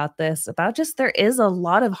more about this, about just there is a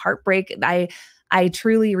lot of heartbreak. I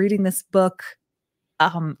truly, reading this book,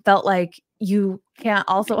 felt like you can't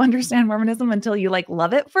also understand Mormonism until you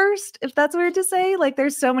love it first, if that's weird to say.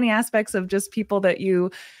 There's so many aspects of just people that you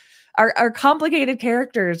are complicated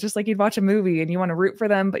characters, just like you'd watch a movie and you want to root for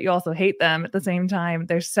them, but you also hate them at the same time.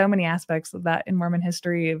 There's so many aspects of that in Mormon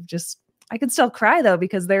history of just, I could still cry though,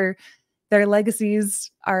 because their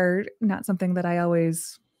legacies are not something that I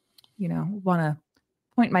always, want to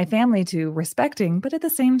point my family to respecting. But at the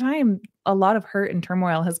same time, a lot of hurt and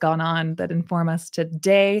turmoil has gone on that inform us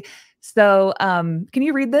today. So can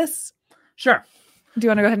you read this? Sure. Do you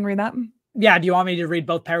want to go ahead and read that? Yeah. Do you want me to read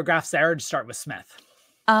both paragraphs there or to start with Smith?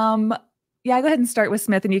 Yeah, go ahead and start with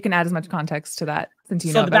Smith, and you can add as much context to that since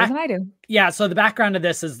you know better than I do. Yeah, so the background of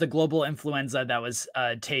this is the global influenza that was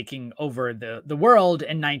taking over the world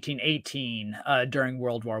in 1918 during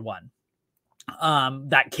World War I.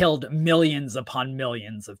 That killed millions upon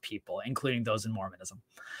millions of people, including those in Mormonism.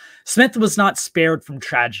 Smith was not spared from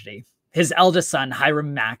tragedy. His eldest son,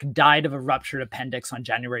 Hiram Mack, died of a ruptured appendix on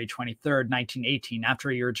January 23rd, 1918, after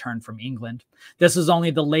he returned from England. This was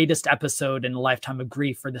only the latest episode in a lifetime of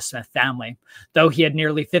grief for the Smith family. Though he had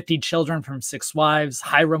nearly 50 children from 6 wives,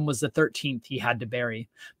 Hiram was the 13th he had to bury.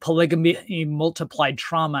 Polygamy multiplied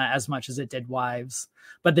trauma as much as it did wives.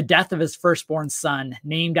 But the death of his firstborn son,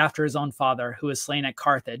 named after his own father, who was slain at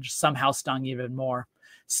Carthage, somehow stung even more.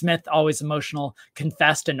 Smith, always emotional,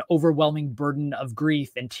 confessed an overwhelming burden of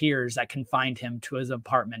grief and tears that confined him to his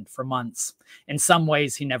apartment for months. In some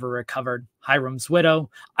ways, he never recovered. Hiram's widow,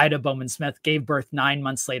 Ida Bowman Smith, gave birth 9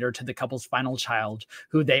 months later to the couple's final child,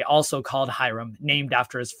 who they also called Hiram, named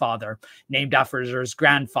after his father, named after his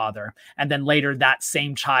grandfather. And then later, that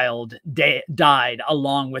same child died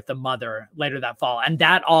along with the mother later that fall. And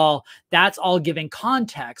that's all giving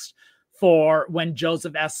context for when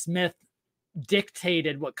Joseph F. Smith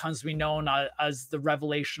dictated what comes to be known as the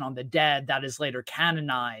Revelation on the Dead that is later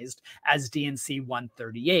canonized as D&C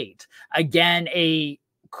 138. Again, a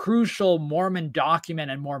crucial Mormon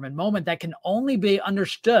document and Mormon moment that can only be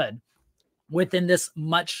understood within this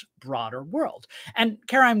much broader world. And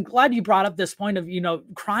Kara, I'm glad you brought up this point of,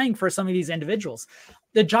 crying for some of these individuals.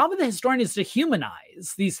 The job of the historian is to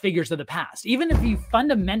humanize these figures of the past, even if you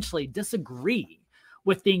fundamentally disagree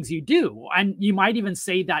with things you do. And you might even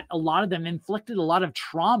say that a lot of them inflicted a lot of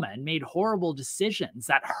trauma and made horrible decisions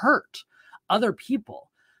that hurt other people.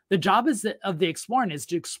 The job of the explorer is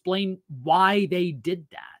to explain why they did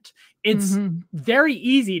that. It's very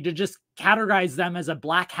easy to just categorize them as a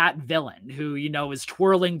black hat villain who, is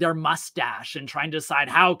twirling their mustache and trying to decide,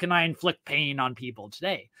 how can I inflict pain on people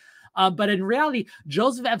today? But in reality,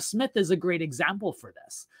 Joseph F. Smith is a great example for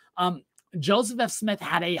this. Joseph F. Smith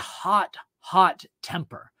had a hot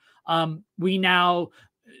temper. We now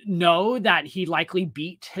know that he likely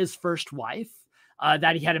beat his first wife,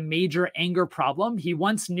 that he had a major anger problem. He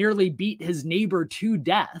once nearly beat his neighbor to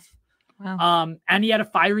death. Wow. And he had a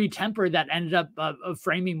fiery temper that ended up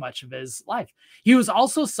framing much of his life. He was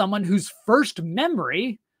also someone whose first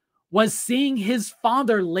memory was seeing his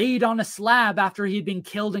father laid on a slab after he'd been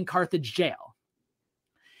killed in Carthage jail.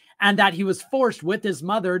 And that he was forced with his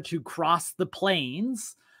mother to cross the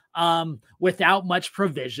plains without much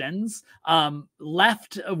provisions,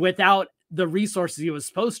 left without the resources he was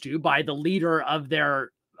supposed to by the leader of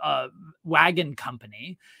their wagon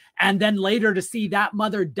company. And then later to see that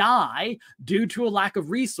mother die due to a lack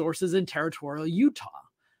of resources in territorial Utah.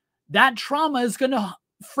 That trauma is going to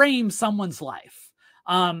frame someone's life.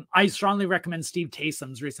 I strongly recommend Steve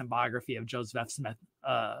Taysom's recent biography of Joseph F. Smith,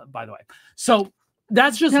 by the way. So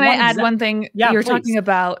that's just Can I add one thing? Yeah, You're please. Talking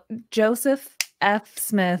about Joseph F.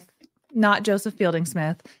 Smith, not Joseph Fielding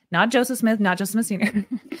Smith, not Joseph Smith, not Joseph Smith Sr.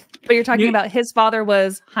 But you're talking about his father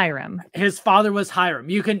was Hiram. His father was Hiram.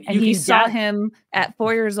 He saw him at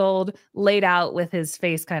 4 years old, laid out with his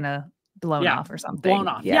face kind of blown off or something. Blown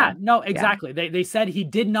off. Yeah, no, exactly. Yeah. They said he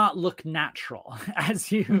did not look natural,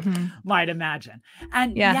 as you might imagine.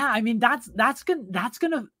 And I mean, that's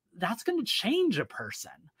gonna change a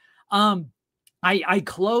person. I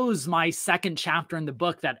close my second chapter in the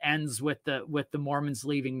book that ends with the Mormons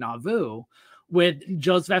leaving Nauvoo with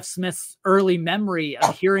Joseph F. Smith's early memory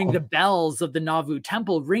of hearing the bells of the Nauvoo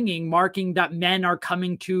temple ringing, marking that men are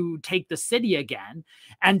coming to take the city again.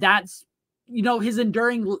 And that's, his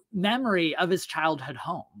enduring memory of his childhood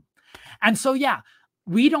home. And so,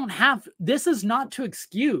 this is not to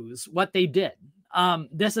excuse what they did.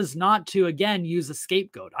 This is not to, again, use a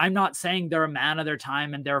scapegoat. I'm not saying they're a man of their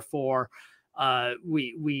time and therefore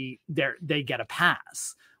they get a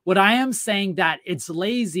pass. What I am saying that it's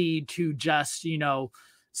lazy to just,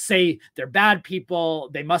 say they're bad people.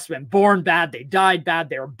 They must have been born bad. They died bad.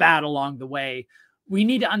 They were bad along the way. We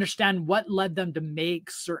need to understand what led them to make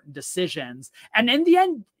certain decisions. And in the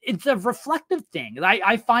end, it's a reflective thing.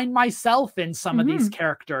 I find myself in some of these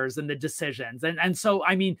characters and the decisions. And so,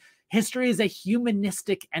 I mean, history is a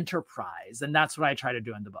humanistic enterprise. And that's what I try to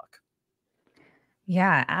do in the book.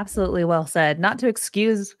 Yeah, absolutely. Well said. Not to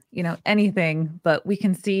excuse, anything, but we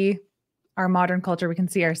can see our modern culture. We can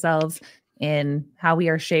see ourselves in how we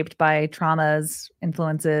are shaped by traumas,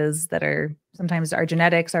 influences that are sometimes our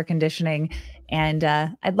genetics, our conditioning. And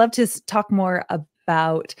I'd love to talk more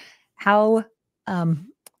about how,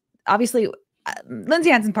 obviously, Lindsay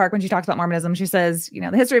Hansen Park, when she talks about Mormonism, she says,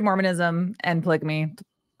 the history of Mormonism and polygamy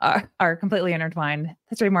are completely intertwined.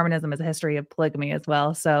 History of Mormonism is a history of polygamy as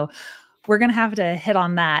well. So we're going to have to hit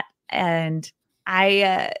on that. And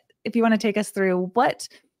if you want to take us through what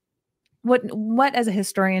as a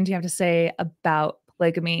historian do you have to say about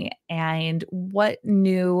polygamy, and what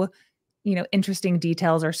new, interesting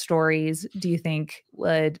details or stories do you think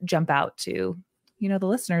would jump out to, the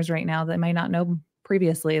listeners right now that might not know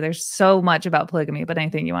previously? There's so much about polygamy, but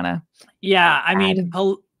anything you want to? Yeah, I mean,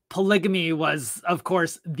 polygamy was, of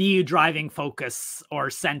course, the driving focus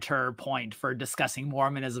or center point for discussing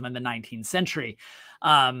Mormonism in the 19th century.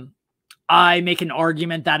 I make an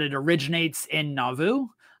argument that it originates in Nauvoo.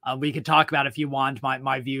 We could talk about, if you want,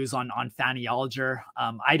 my views on Fanny Alger.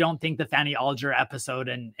 I don't think the Fanny Alger episode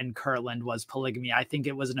in Kirtland was polygamy. I think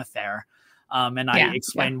it was an affair. And I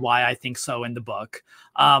explain why I think so in the book.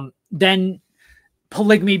 Then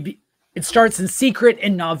polygamy, it starts in secret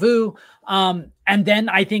in Nauvoo. And then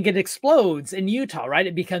I think it explodes in Utah, right?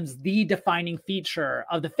 It becomes the defining feature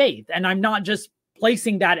of the faith. And I'm not just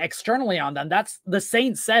placing that externally on them. That's the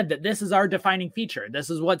saints said that this is our defining feature.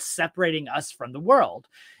 This is what's separating us from the world.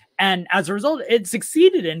 And as a result, it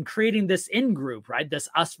succeeded in creating this in-group, right? This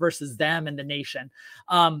us versus them in the nation.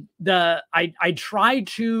 I try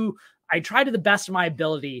to the best of my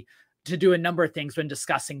ability to do a number of things when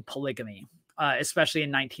discussing polygamy, especially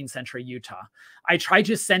in 19th century Utah. I try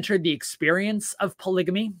to center the experience of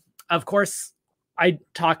polygamy. Of course, I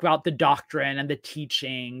talk about the doctrine and the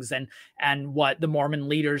teachings and what the Mormon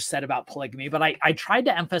leaders said about polygamy, but I tried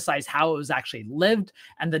to emphasize how it was actually lived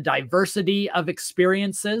and the diversity of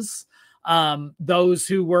experiences. Those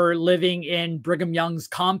who were living in Brigham Young's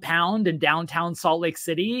compound in downtown Salt Lake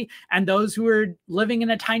City, and those who were living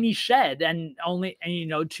in a tiny shed and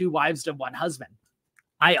two wives to one husband.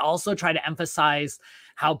 I also try to emphasize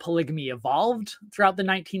how polygamy evolved throughout the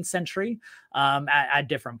 19th century at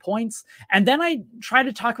different points. And then I try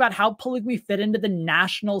to talk about how polygamy fit into the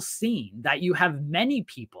national scene, that you have many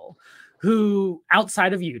people who,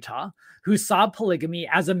 outside of Utah, who saw polygamy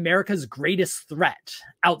as America's greatest threat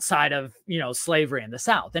outside of, slavery in the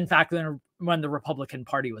South. In fact, when the Republican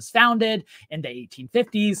Party was founded in the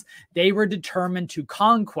 1850s, they were determined to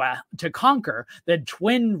conquer the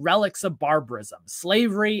twin relics of barbarism,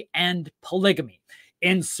 slavery and polygamy.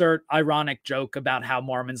 Insert ironic joke about how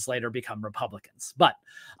Mormons later become Republicans. But,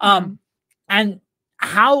 and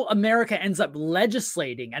how America ends up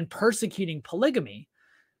legislating and persecuting polygamy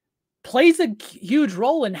plays a huge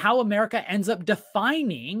role in how America ends up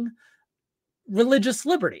defining religious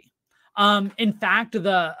liberty. In fact,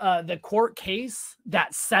 the court case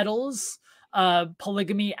that settles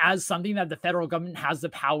polygamy as something that the federal government has the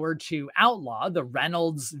power to outlaw, the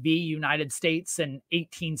Reynolds v. United States in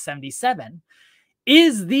 1877,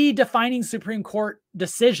 is the defining Supreme Court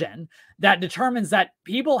decision that determines that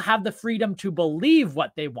people have the freedom to believe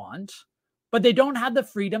what they want, but they don't have the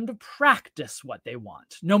freedom to practice what they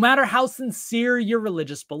want, no matter how sincere your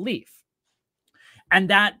religious belief. And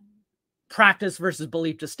that practice versus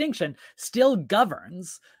belief distinction still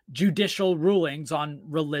governs judicial rulings on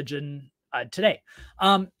religion today.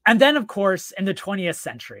 And then, of course, in the 20th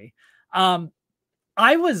century,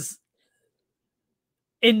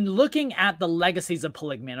 in looking at the legacies of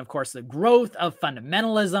polygamy, and of course, the growth of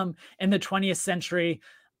fundamentalism in the 20th century,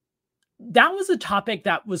 that was a topic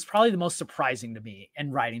that was probably the most surprising to me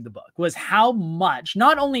in writing the book, was how much,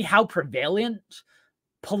 not only how prevalent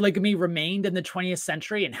polygamy remained in the 20th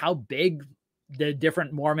century and how big the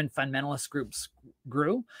different Mormon fundamentalist groups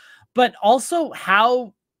grew, but also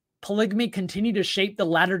how polygamy continued to shape the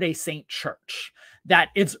Latter-day Saint Church, that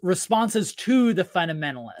its responses to the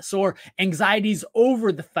fundamentalists or anxieties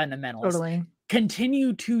over the fundamentalists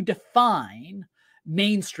continue to define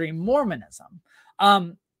mainstream Mormonism.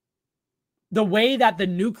 The way that the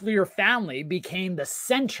nuclear family became the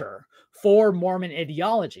center for Mormon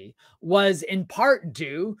ideology was in part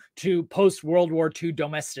due to post-World War II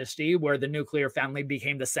domesticity, where the nuclear family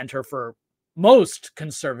became the center for most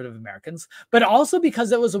conservative Americans, but also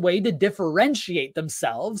because it was a way to differentiate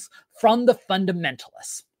themselves from the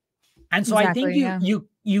fundamentalists. And so I think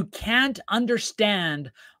you can't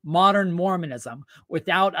understand modern Mormonism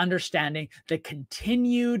without understanding the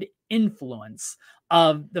continued influence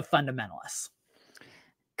of the fundamentalists.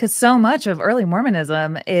 Because so much of early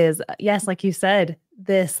Mormonism is, yes, like you said,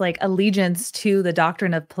 this like allegiance to the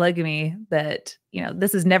doctrine of polygamy that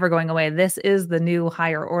this is never going away. This is the new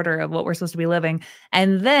higher order of what we're supposed to be living.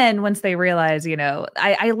 And then once they realize,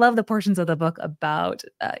 I love the portions of the book about,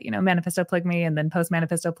 manifesto polygamy and then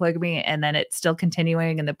post-manifesto polygamy, and then it's still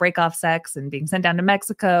continuing and the break-off sex and being sent down to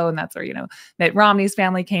Mexico. And that's where, Mitt Romney's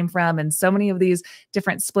family came from, and so many of these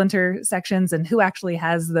different splinter sections, and who actually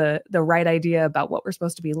has the right idea about what we're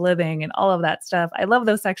supposed to be living and all of that stuff. I love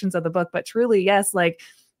those sections of the book, but truly, yes, like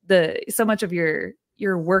so much of your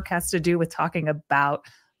work has to do with talking about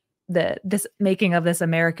this making of this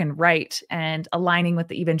American right and aligning with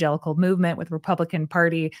the evangelical movement, with Republican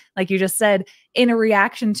Party, like you just said, in a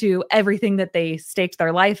reaction to everything that they staked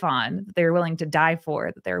their life on, that they were willing to die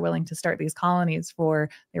for, that they were willing to start these colonies for,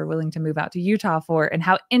 they were willing to move out to Utah for, and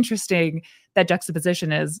how interesting that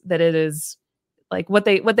juxtaposition is, that it is like what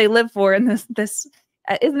they live for. And this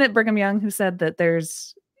isn't it Brigham Young who said that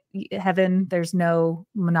there's heaven, there's no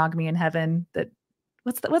monogamy in heaven? That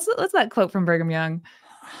what's that quote from Brigham Young?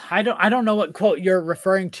 I don't know what quote you're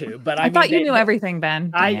referring to, but I thought you knew everything,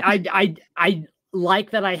 Ben. I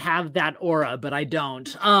like that I have that aura, but I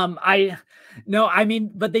don't.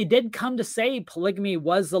 But they did come to say polygamy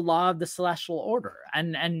was the law of the celestial order,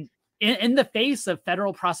 and in the face of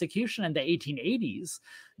federal prosecution in the 1880s,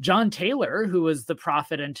 John Taylor, who was the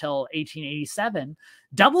prophet until 1887,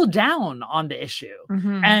 doubled down on the issue.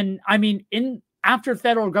 Mm-hmm. And after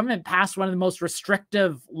federal government passed one of the most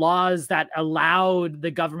restrictive laws that allowed the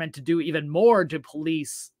government to do even more to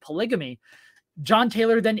police polygamy, John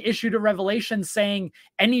Taylor then issued a revelation saying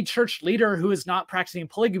any church leader who is not practicing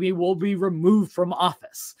polygamy will be removed from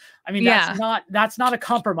office. That's not a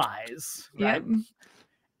compromise, right? Yeah.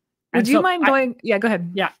 Would you mind going? Yeah, go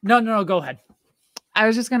ahead. Yeah, no, go ahead. I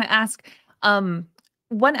was just going to ask, one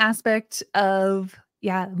aspect of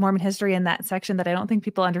Mormon history in that section that I don't think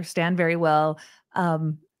people understand very well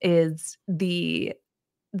is the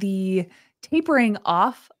tapering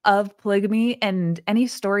off of polygamy, and any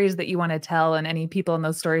stories that you want to tell and any people in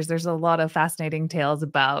those stories. There's a lot of fascinating tales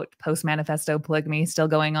about post-manifesto polygamy still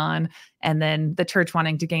going on, and then the church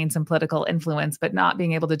wanting to gain some political influence, but not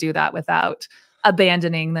being able to do that without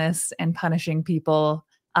abandoning this and punishing people.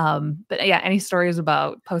 But yeah, any stories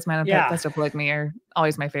about post-manifesto polygamy are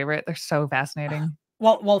always my favorite. They're so fascinating.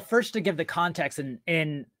 Well, first to give the context,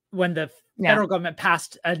 in when the federal government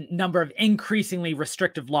passed a number of increasingly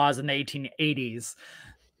restrictive laws in the 1880s,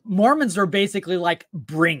 Mormons were basically like,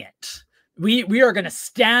 bring it. We are going to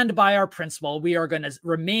stand by our principle. We are going to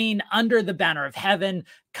remain under the banner of heaven,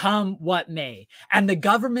 come what may. And the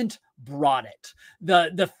government brought it.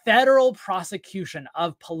 The federal prosecution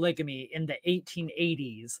of polygamy in the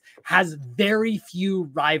 1880s has very few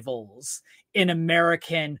rivals in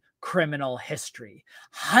American criminal history.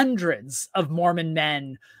 Hundreds of Mormon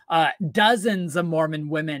men, dozens of Mormon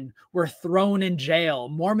women were thrown in jail.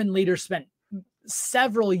 Mormon leaders spent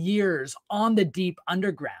several years on the deep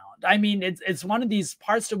underground. I mean, it's one of these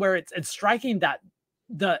parts to where it's striking that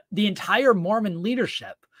the entire Mormon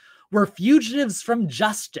leadership were fugitives from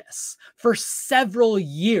justice for several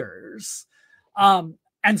years. And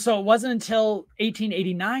so it wasn't until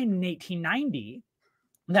 1889 and 1890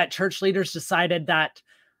 that church leaders decided that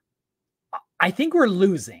I think we're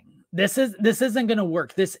losing. This isn't going to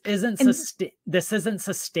work. This isn't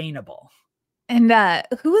sustainable. And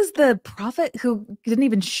who was the prophet who didn't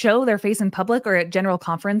even show their face in public or at general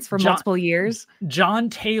conference for multiple years? John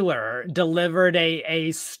Taylor delivered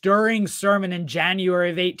a stirring sermon in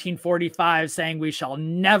January of 1845 saying, "We shall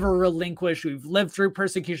never relinquish. We've lived through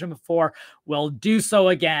persecution before. We'll do so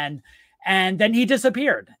again." And then he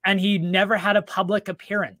disappeared, and he never had a public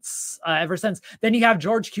appearance ever since. Then you have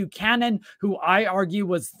George Q. Cannon, who I argue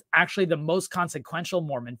was actually the most consequential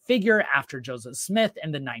Mormon figure after Joseph Smith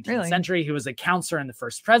in the 19th century. He was a counselor in the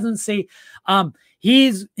First Presidency.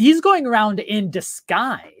 He's going around in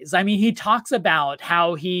disguise. I mean, he talks about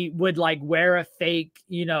how he would like wear a fake,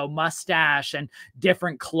 mustache and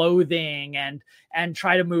different clothing and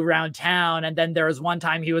try to move around town. And then there was one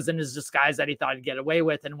time he was in his disguise that he thought he'd get away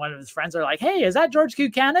with. And one of his friends are like, "Hey, is that George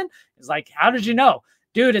Q. Cannon?" He's like, "How did you know?"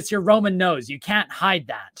 "Dude, it's your Roman nose. You can't hide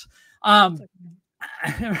that."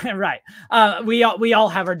 Right. We all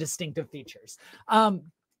have our distinctive features.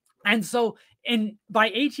 And so by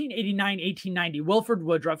 1889, 1890, Wilford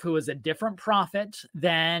Woodruff, who was a different prophet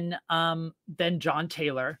than John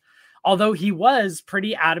Taylor, although he was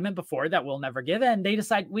pretty adamant before that we'll never give in, they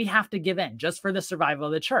decide we have to give in just for the survival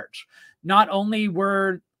of the church. Not only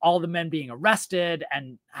were all the men being arrested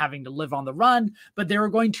and having to live on the run, but they were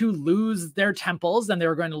going to lose their temples, and they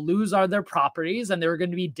were going to lose all their properties, and they were going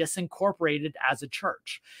to be disincorporated as a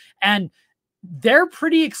church. And they're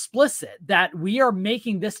pretty explicit that we are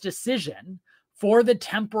making this decision for the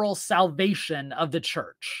temporal salvation of the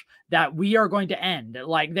church that we are going to end.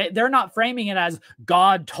 Like they're not framing it as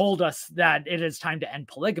God told us that it is time to end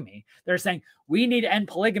polygamy. They're saying we need to end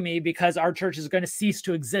polygamy because our church is going to cease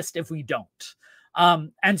to exist if we don't.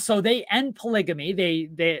 And so they end polygamy.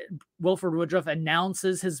 Wilford Woodruff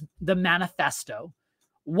announces the manifesto.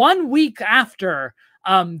 1 week after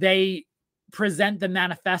they present the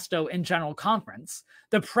manifesto in General Conference,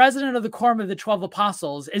 the president of the Quorum of the 12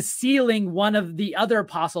 Apostles is sealing one of the other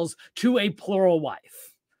apostles to a plural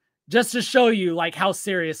wife, just to show you like how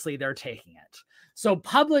seriously they're taking it. So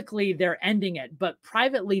publicly they're ending it, but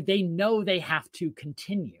privately they know they have to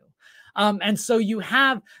continue. And so you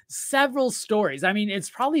have several stories. I mean, it's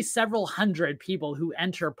probably several hundred people who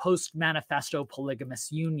enter post-manifesto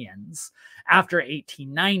polygamous unions after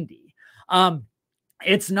 1890.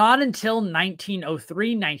 It's not until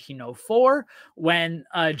 1903, 1904, when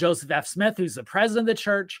Joseph F. Smith, who's the president of the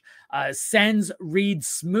church, sends Reed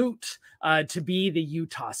Smoot to be the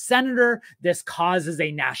Utah senator. This causes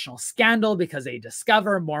a national scandal because they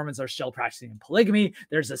discover Mormons are still practicing polygamy.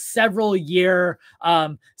 There's a several-year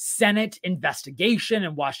Senate investigation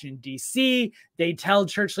in Washington, D.C. They tell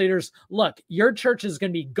church leaders, look, your church is going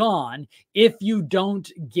to be gone if you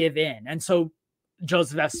don't give in. And so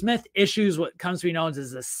Joseph F. Smith issues what comes to be known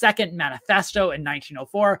as the Second Manifesto in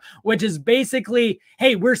 1904, which is basically,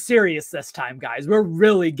 hey, we're serious this time, guys. We're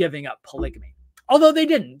really giving up polygamy. Although they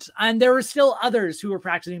didn't. And there were still others who were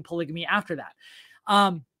practicing polygamy after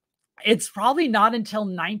that. It's probably not until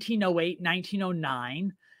 1908,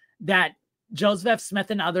 1909 that Joseph F.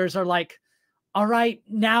 Smith and others are like, all right,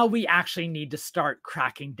 now we actually need to start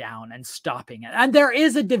cracking down and stopping it. And there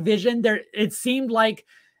is a division there. It seemed like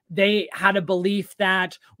they had a belief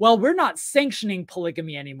that, well, we're not sanctioning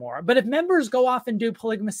polygamy anymore. But if members go off and do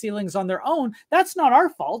polygamous sealings on their own, that's not our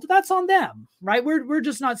fault. That's on them, right? We're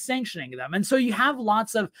just not sanctioning them. And so you have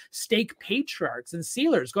lots of stake patriarchs and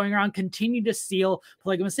sealers going around continue to seal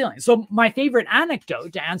polygamous sealings. So my favorite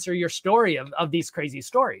anecdote to answer your story of these crazy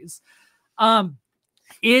stories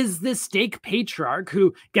is this stake patriarch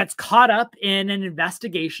who gets caught up in an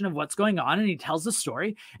investigation of what's going on. And he tells the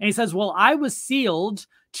story and he says, well, I was sealed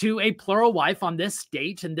to a plural wife on this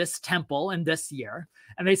date in this temple in this year.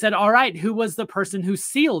 And they said, all right, who was the person who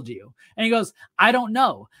sealed you? And he goes, I don't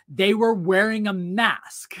know. They were wearing a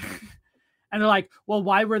mask. And they're like, well,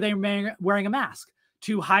 why were they wearing a mask?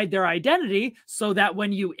 To hide their identity so that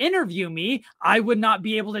when you interview me, I would not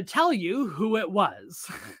be able to tell you who it was.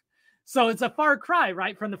 So it's a far cry,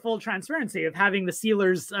 right, from the full transparency of having the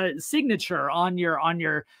sealer's signature on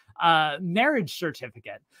your marriage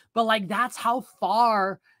certificate. But like, that's how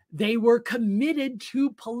far they were committed to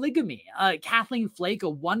polygamy. Kathleen Flake, a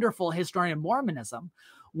wonderful historian of Mormonism,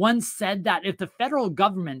 once said that if the federal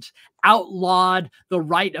government outlawed the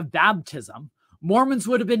rite of baptism, Mormons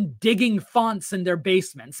would have been digging fonts in their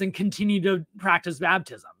basements and continue to practice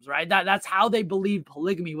baptisms, right? That's how they believed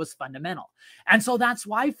polygamy was fundamental. And so that's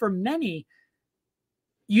why for many,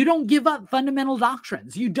 you don't give up fundamental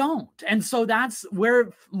doctrines. You don't. And so that's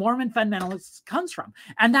where Mormon fundamentalists comes from.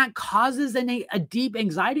 And that causes a deep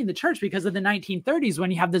anxiety in the church because of the 1930s, when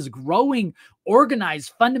you have this growing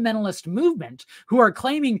organized fundamentalist movement who are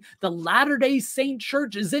claiming the Latter-day Saint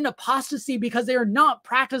Church is in apostasy because they are not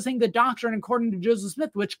practicing the doctrine according to Joseph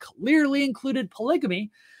Smith, which clearly included polygamy.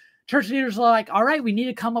 Church leaders are like, all right, we need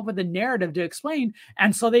to come up with a narrative to explain.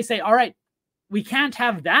 And so they say, all right, we can't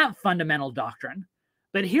have that fundamental doctrine.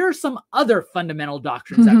 But here are some other fundamental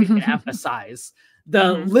doctrines that we can emphasize.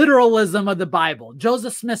 The literalism of the Bible,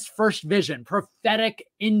 Joseph Smith's first vision, prophetic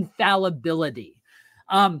infallibility.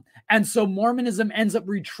 And so Mormonism ends up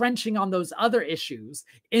retrenching on those other issues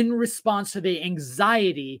in response to the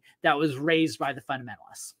anxiety that was raised by the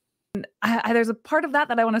fundamentalists. There's a part of that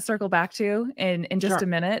I want to circle back to in just a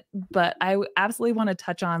minute, but I absolutely want to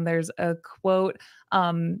touch on, there's a quote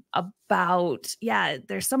about,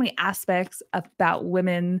 there's so many aspects about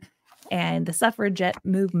women and the suffragette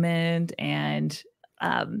movement and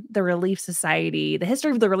the Relief Society. The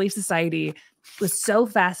history of the Relief Society was so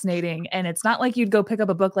fascinating. And it's not like you'd go pick up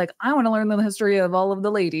a book like, I want to learn the history of all of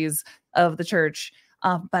the ladies of the church.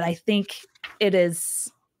 But I think it is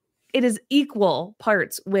equal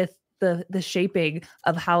parts with the shaping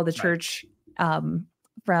of how the church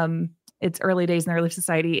from its early days in the Relief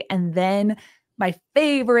Society. And then my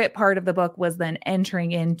favorite part of the book was then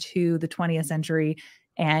entering into the 20th century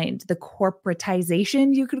and the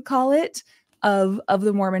corporatization, you could call it, of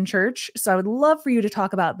the Mormon church. So I would love for you to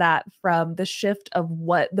talk about that, from the shift of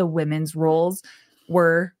what the women's roles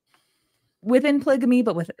were within polygamy,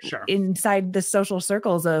 but inside the social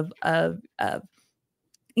circles of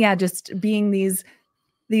just being these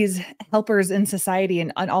these helpers in society,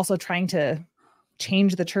 and also trying to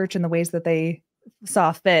change the church in the ways that they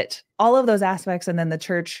saw fit, all of those aspects. And then the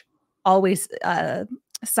church always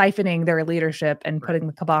siphoning their leadership and putting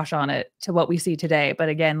the kibosh on it to what we see today. But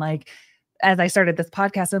again, like, as I started this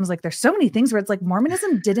podcast, I was like, there's so many things where it's like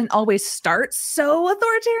Mormonism didn't always start so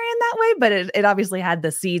authoritarian that way, but it obviously had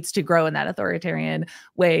the seeds to grow in that authoritarian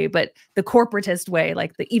way. But the corporatist way,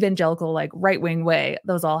 like the evangelical, like right-wing way,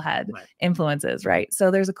 those all had influences, right? So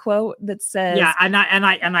there's a quote that says, yeah, and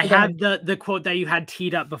I had the quote that you had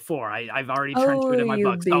teed up before. I've already turned to it in my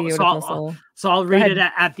book. So I'll read it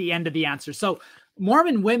at the end of the answer. So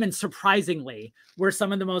Mormon women, surprisingly, were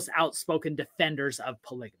some of the most outspoken defenders of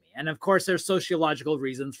polygamy. And of course, there's sociological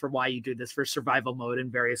reasons for why you do this for survival mode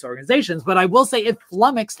in various organizations. But I will say it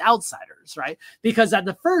flummoxed outsiders, right? Because at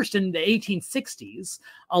the first, in the 1860s,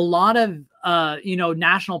 a lot of,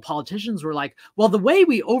 national politicians were like, well, the way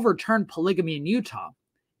we overturn polygamy in Utah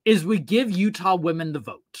is we give Utah women the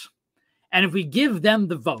vote. And if we give them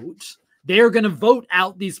the vote, they're going to vote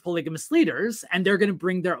out these polygamous leaders and they're going to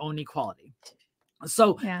bring their own equality.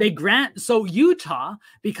 So so Utah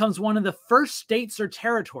becomes one of the first states or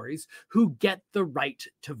territories who get the right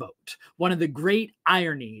to vote. One of the great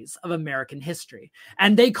ironies of American history.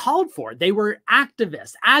 And they were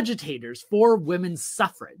activists, agitators for women's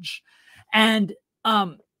suffrage. And,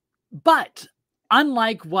 but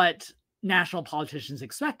unlike what national politicians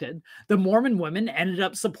expected, the Mormon women ended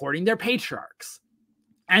up supporting their patriarchs.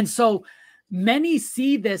 And so many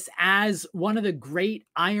see this as one of the great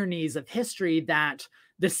ironies of history, that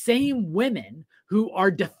the same women who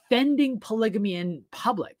are defending polygamy in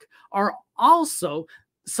public are also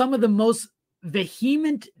some of the most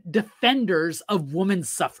vehement defenders of women's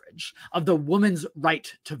suffrage, of the woman's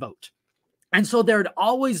right to vote. And so there had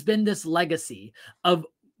always been this legacy of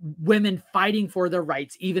women fighting for their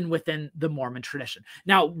rights, even within the Mormon tradition.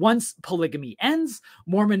 Now, once polygamy ends,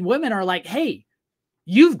 Mormon women are like, hey,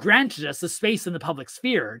 you've granted us a space in the public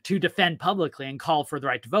sphere to defend publicly and call for the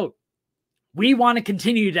right to vote. We want to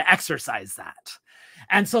continue to exercise that.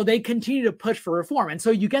 And so they continue to push for reform. And so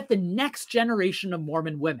you get the next generation of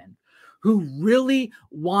Mormon women who really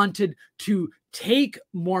wanted to take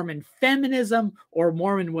Mormon feminism or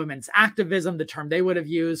Mormon women's activism, the term they would have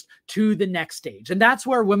used, to the next stage. And that's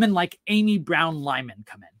where women like Amy Brown Lyman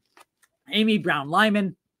come in. Amy Brown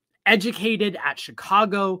Lyman, educated at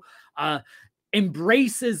Chicago,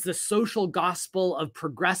 embraces the social gospel of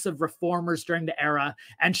progressive reformers during the era,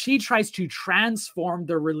 and she tries to transform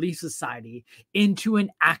the Relief Society into an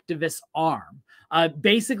activist arm,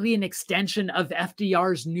 basically an extension of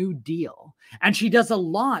FDR's New Deal. And she does a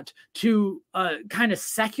lot to kind of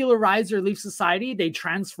secularize Relief Society. They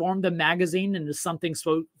transform the magazine into something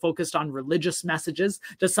focused on religious messages,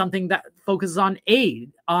 to something that focuses on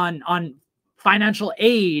aid, on financial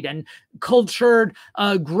aid and cultured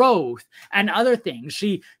growth and other things.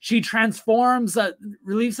 She transforms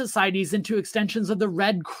Relief Societies into extensions of the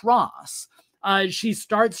Red Cross. She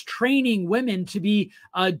starts training women to be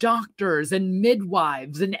doctors and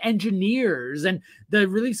midwives and engineers. And the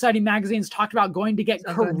Relief Society magazines talked about going to get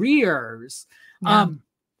careers. Yeah.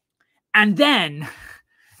 And then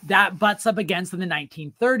that butts up against, in the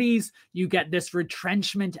 1930s, you get this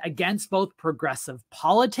retrenchment against both progressive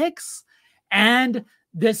politics and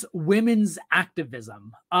this women's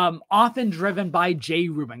activism, often driven by J.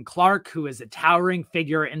 Reuben Clark, who is a towering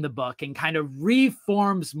figure in the book and kind of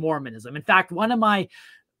reforms Mormonism. In fact, one of my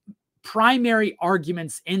primary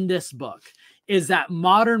arguments in this book is that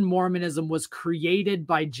modern Mormonism was created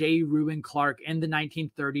by J. Reuben Clark in the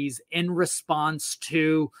 1930s in response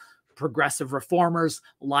to progressive reformers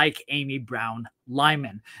like Amy Brown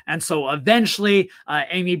Lyman. And so eventually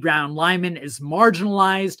Amy Brown Lyman is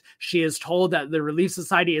marginalized. She is told that the Relief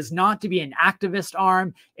Society is not to be an activist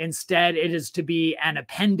arm. Instead, it is to be an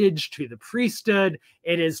appendage to the priesthood.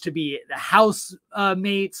 It is to be the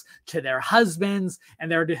housemates to their husbands, and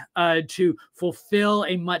they're to fulfill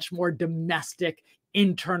a much more domestic,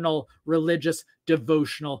 internal religious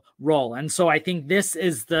devotional role. And so I think this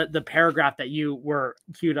is the paragraph that you were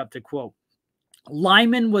queued up to quote.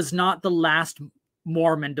 Lyman was not the last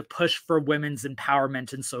Mormon to push for women's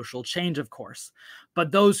empowerment and social change, of course,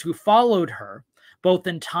 but those who followed her, both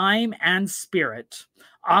in time and spirit,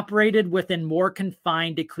 operated within more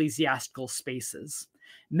confined ecclesiastical spaces.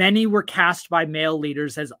 Many were cast by male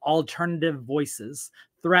leaders as alternative voices,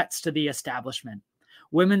 threats to the establishment.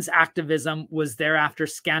 Women's activism was thereafter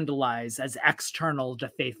scandalized as external to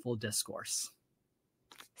faithful discourse.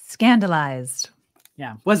 Scandalized.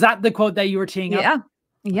 Yeah. Was that the quote that you were teeing up? Yeah.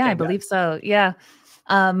 Yeah, Okay, I believe so. Yeah.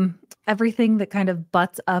 Everything that kind of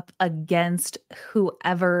butts up against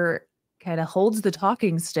whoever kind of holds the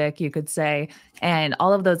talking stick, you could say, and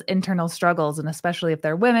all of those internal struggles. And especially if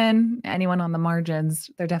they're women, anyone on the margins,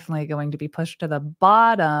 they're definitely going to be pushed to the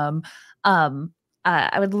bottom.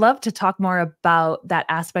 I would love to talk more about that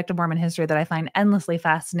aspect of Mormon history that I find endlessly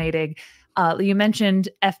fascinating. You mentioned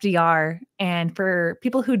FDR, and for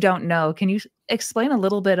people who don't know, can you explain a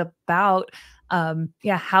little bit about,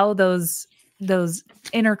 how those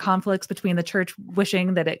inner conflicts between the church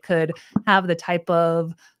wishing that it could have the type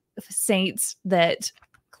of saints that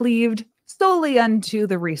cleaved solely unto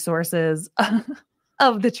the resources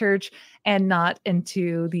of the church and not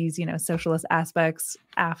into these, socialist aspects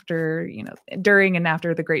after, during and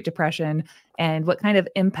after the Great Depression, and what kind of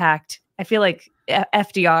impact I feel like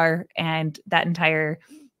FDR and that entire,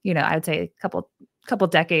 I would say couple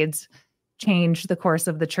decades changed the course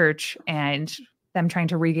of the church and them trying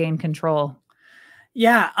to regain control.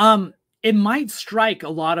 Yeah, it might strike a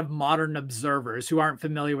lot of modern observers who aren't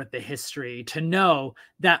familiar with the history to know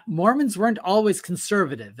that Mormons weren't always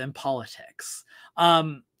conservative in politics.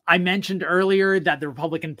 I mentioned earlier that the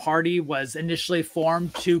Republican Party was initially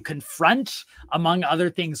formed to confront, among other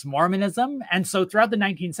things, Mormonism. And so throughout the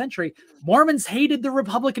 19th century, Mormons hated the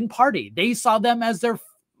Republican Party. They saw them as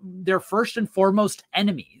their first and foremost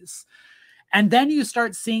enemies. And then you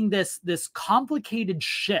start seeing this complicated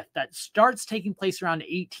shift that starts taking place around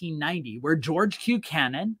 1890, where George Q.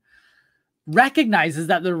 Cannon recognizes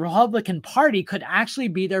that the Republican Party could actually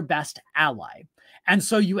be their best ally. And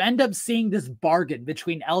so you end up seeing this bargain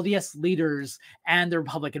between LDS leaders and the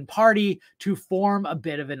Republican Party to form a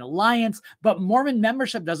bit of an alliance, but Mormon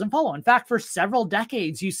membership doesn't follow. In fact, for several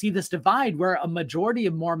decades, you see this divide where a majority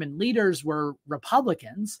of Mormon leaders were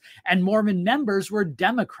Republicans and Mormon members were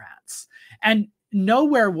Democrats. And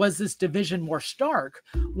nowhere was this division more stark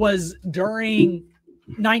was during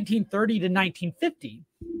 1930 to 1950,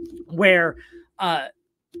 where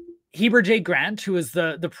Heber J. Grant, who was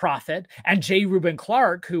the prophet, and J. Reuben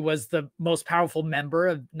Clark, who was the most powerful member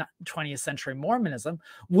of 20th century Mormonism,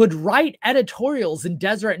 would write editorials in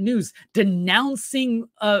Deseret News denouncing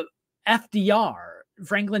FDR,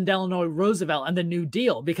 Franklin Delano Roosevelt, and the New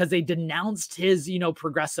Deal because they denounced his,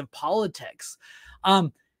 progressive politics.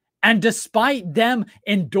 And despite them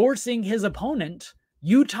endorsing his opponent,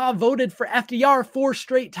 Utah voted for FDR 4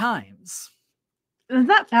 straight times. Isn't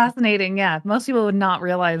that fascinating? Yeah, most people would not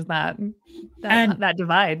realize that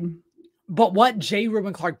divide. But what J.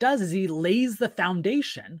 Reuben Clark does is he lays the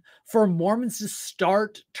foundation for Mormons to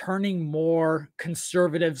start turning more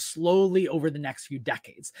conservative slowly over the next few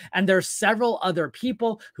decades. And there's several other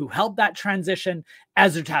people who helped that transition.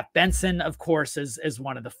 Ezra Taft Benson, of course, is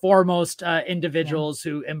one of the foremost individuals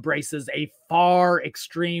who embraces a far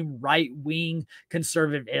extreme right-wing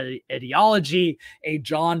conservative ideology, a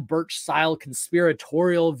John Birch-style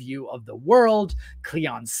conspiratorial view of the world,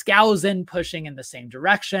 Cleon Skousen pushing in the same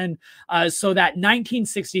direction. So that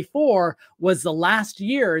 1964 was the last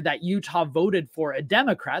year that Utah voted for a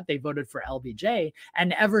Democrat. They voted for LBJ.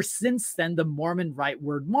 And ever since then, the Mormon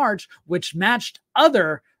Rightward March, which matched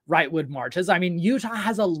other rightward marches. I mean, Utah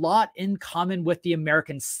has a lot in common with the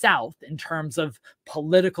American South in terms of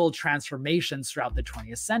political transformations throughout the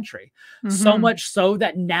 20th century. So much so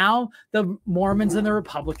that now the Mormons and the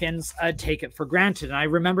Republicans take it for granted. And I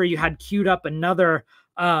remember you had queued up another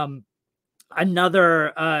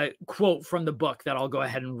quote from the book that I'll go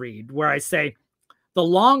ahead and read, where I say, "The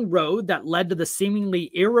long road that led to the seemingly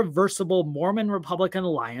irreversible Mormon-Republican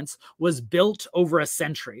alliance was built over a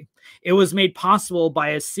century. It was made possible by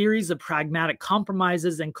a series of pragmatic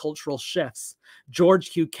compromises and cultural shifts. George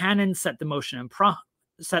Q. Cannon set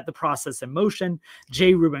the process in motion.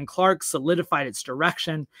 J. Reuben Clark solidified its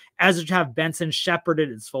direction. Ezra Taft Benson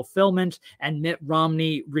shepherded its fulfillment, and Mitt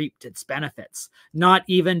Romney reaped its benefits. Not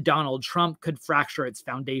even Donald Trump could fracture its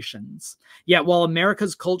foundations. Yet while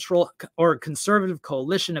America's cultural or conservative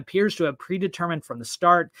coalition appears to have predetermined from the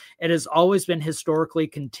start, it has always been historically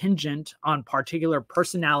contingent on particular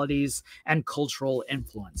personalities and cultural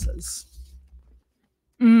influences."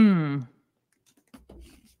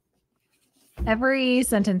 Every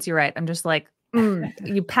sentence you write, I'm just like,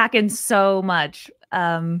 you pack in so much.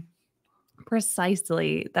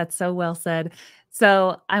 Precisely. That's so well said.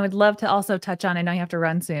 So I would love to also touch on, I know you have to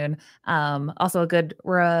run soon. Also a good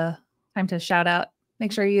time to shout out.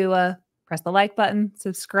 Make sure you press the like button,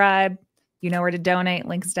 subscribe. You know where to donate.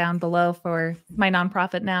 Links down below for my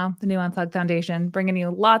nonprofit now, the New Unplugged Foundation, bringing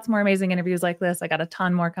you lots more amazing interviews like this. I got a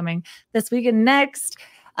ton more coming this week and next.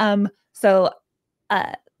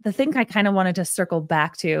 The thing I kind of wanted to circle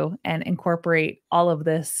back to and incorporate all of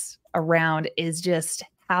this around is just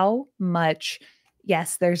how much,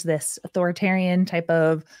 yes, there's this authoritarian type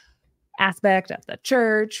of aspect of the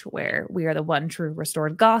church where we are the one true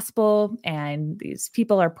restored gospel, and these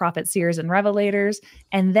people are prophets, seers, and revelators.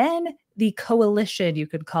 And then the coalition, you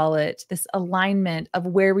could call it, this alignment of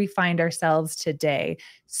where we find ourselves today.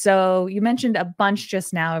 So you mentioned a bunch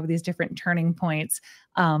just now of these different turning points,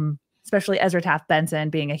 especially Ezra Taft Benson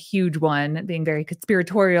being a huge one, being very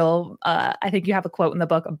conspiratorial. I think you have a quote in the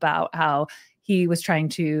book about how he was trying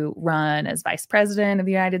to run as vice president of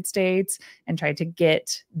the United States and tried to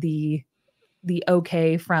get the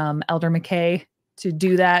okay from Elder McKay to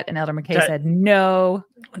do that. And Elder McKay said no.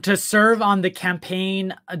 To serve on the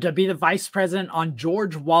campaign, to be the vice president on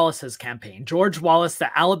George Wallace's campaign. George Wallace,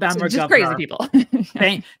 the Alabama just governor. Crazy people.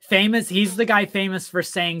 Famous. He's the guy famous for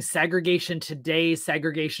saying segregation today,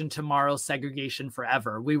 segregation tomorrow, segregation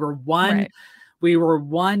forever. We were one. Right. We were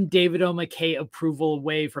one David O. McKay approval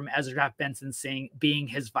away from Ezra Taft Benson being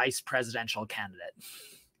his vice presidential candidate.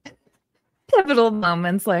 Pivotal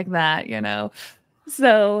moments like that, you know.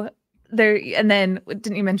 So there, and then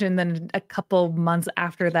didn't you mention then a couple months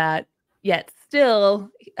after that, yet still,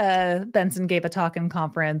 Benson gave a talk in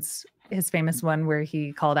conference, his famous one where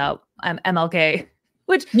he called out MLK.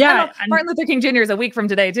 Which, yeah, Martin Luther King Jr. is a week from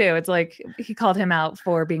today, too. It's like he called him out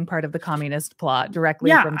for being part of the communist plot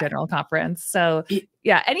directly from General Conference. So,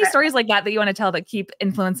 yeah, any stories like that you want to tell that keep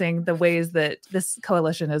influencing the ways that this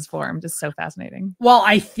coalition is formed is so fascinating. Well,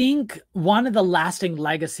 I think one of the lasting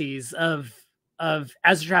legacies of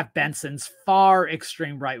Ezra Taft Benson's far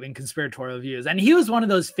extreme right-wing conspiratorial views, and he was one of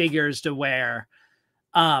those figures to where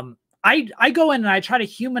I go in and I try to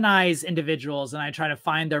humanize individuals and I try to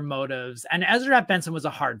find their motives. And Ezra Taft Benson was a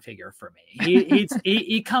hard figure for me.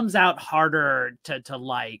 He comes out harder to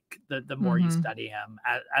like the more you study him,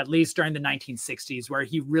 at least during the 1960s, where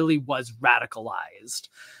he really was radicalized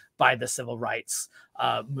by the civil rights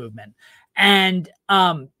movement. And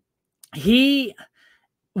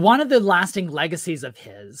one of the lasting legacies of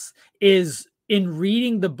his is in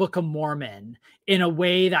reading the Book of Mormon in a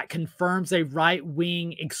way that confirms a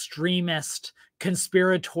right-wing extremist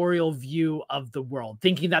conspiratorial view of the world,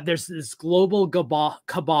 thinking that there's this global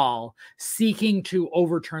cabal seeking to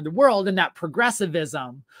overturn the world, and that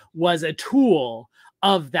progressivism was a tool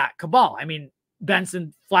of that cabal. I mean,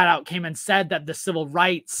 Benson flat out came and said that the civil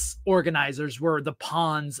rights organizers were the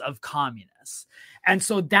pawns of communists. And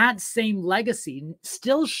so that same legacy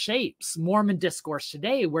still shapes Mormon discourse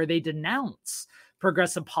today, where they denounce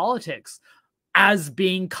progressive politics as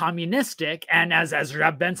being communistic. And as Ezra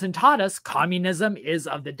Taft Benson taught us, communism is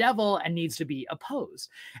of the devil and needs to be opposed.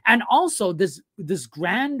 And also this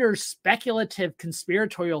grander speculative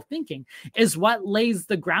conspiratorial thinking is what lays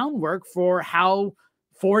the groundwork for how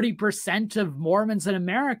 40% of Mormons in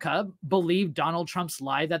America believe Donald Trump's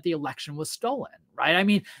lie that the election was stolen, right? I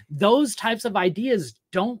mean, those types of ideas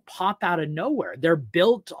don't pop out of nowhere. They're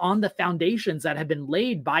built on the foundations that have been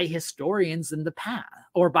laid by historians in the past,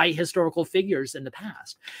 or by historical figures in the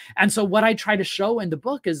past. And so what I try to show in the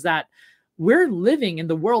book is that we're living in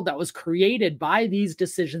the world that was created by these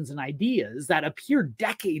decisions and ideas that appeared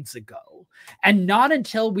decades ago. And not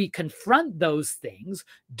until we confront those things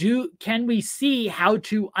can we see how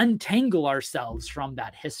to untangle ourselves from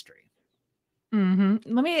that history.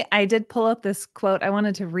 I did pull up this quote. I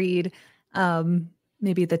wanted to read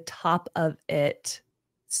maybe the top of it.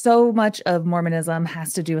 So much of Mormonism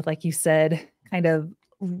has to do with, like you said, kind of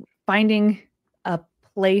finding a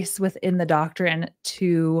place within the doctrine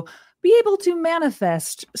to be able to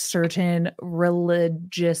manifest certain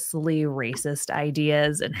religiously racist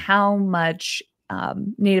ideas, and how much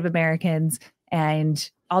Native Americans and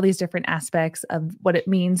all these different aspects of what it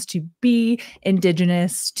means to be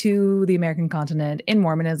indigenous to the American continent in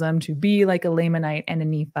Mormonism, to be like a Lamanite and a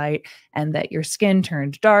Nephite, and that your skin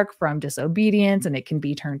turned dark from disobedience and it can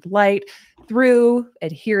be turned light through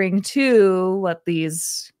adhering to what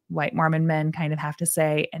these white Mormon men kind of have to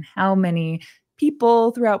say, and how many people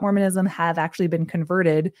throughout Mormonism have actually been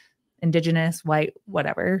converted, indigenous, white,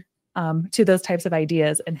 whatever, to those types of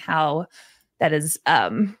ideas, and how that is,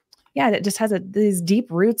 it just has these deep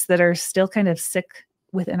roots that are still kind of sick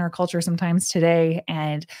within our culture sometimes today.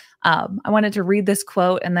 And I wanted to read this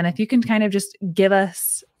quote, and then if you can kind of just give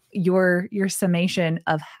us your summation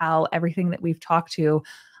of how everything that we've talked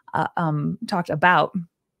about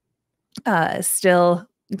still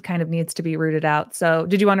kind of needs to be rooted out. So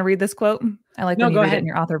did you want to read this quote? I like when you read it in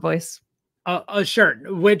your author voice. Sure.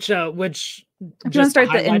 Which do you want to start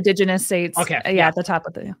the indigenous saints? Okay. At the top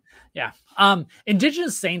of the. Yeah.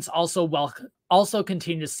 Indigenous saints also also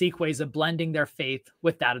continue to seek ways of blending their faith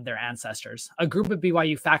with that of their ancestors. A group of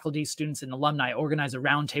BYU faculty, students, and alumni organized a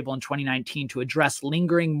roundtable in 2019 to address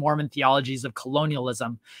lingering Mormon theologies of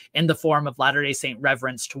colonialism in the form of Latter-day Saint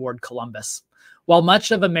reverence toward Columbus. While much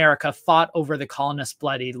of America fought over the colonists'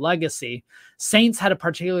 bloody legacy, saints had a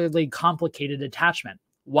particularly complicated attachment.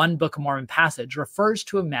 One Book of Mormon passage refers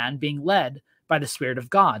to a man being led by the Spirit of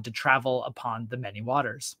God to travel upon the many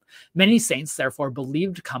waters. Many saints therefore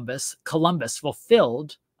believed Columbus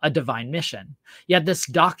fulfilled a divine mission. Yet this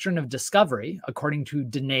doctrine of discovery, according to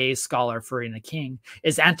Dene scholar Farina King,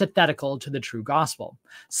 is antithetical to the true gospel.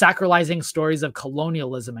 Sacralizing stories of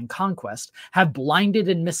colonialism and conquest have blinded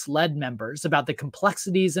and misled members about the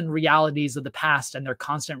complexities and realities of the past and their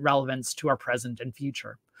constant relevance to our present and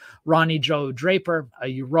future. Ronnie Joe Draper, a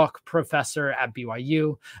UROC professor at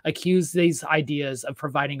BYU, accused these ideas of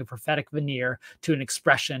providing a prophetic veneer to an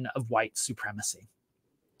expression of white supremacy.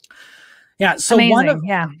 Yeah, so Amazing.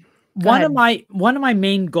 one of my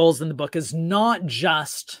main goals in the book is not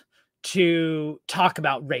just to talk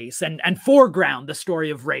about race and foreground the story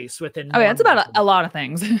of race within. Oh yeah, it's about a lot of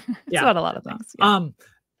things. It's about a lot of things. Yeah.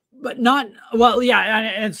 But not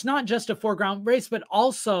and it's not just to foreground race, but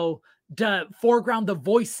also to foreground the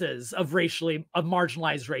voices of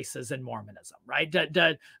marginalized races in Mormonism, right?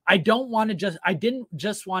 I didn't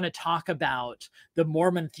just want to talk about the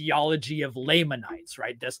Mormon theology of Lamanites,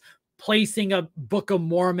 right? This placing a Book of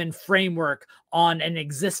Mormon framework on an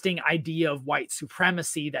existing idea of white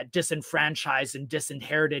supremacy that disenfranchised and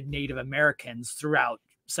disinherited Native Americans throughout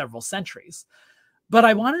several centuries. But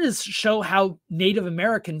I wanted to show how Native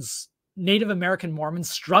American Mormons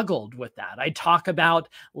struggled with that. I talk about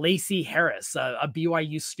Lacey Harris, a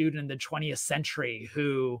BYU student in the 20th century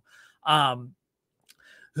who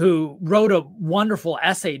wrote a wonderful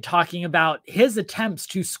essay talking about his attempts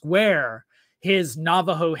to square his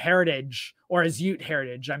Navajo heritage, or his Ute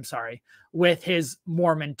heritage, with his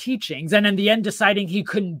Mormon teachings, and in the end deciding he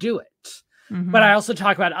couldn't do it. Mm-hmm. But I also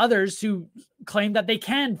talk about others who claim that they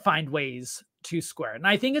can find ways to square it. And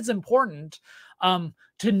I think it's important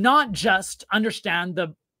to not just understand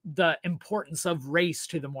the importance of race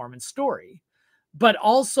to the Mormon story, but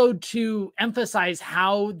also to emphasize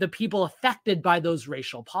how the people affected by those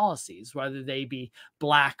racial policies, whether they be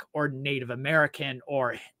Black or Native American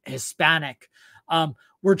or Hispanic,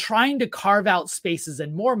 were trying to carve out spaces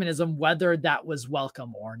in Mormonism, whether that was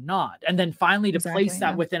welcome or not. And then finally to place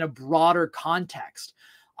that within a broader context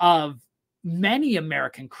of many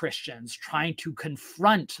American Christians trying to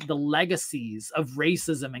confront the legacies of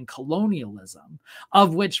racism and colonialism,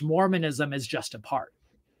 of which Mormonism is just a part.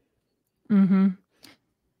 Mm-hmm.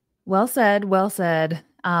 Well said. Well said.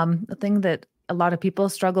 The thing that a lot of people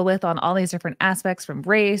struggle with on all these different aspects, from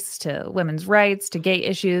race to women's rights to gay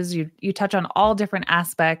issues, you touch on all different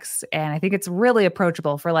aspects. And I think it's really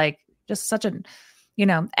approachable for just such a,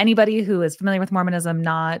 anybody who is familiar with Mormonism,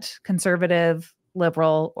 not conservative,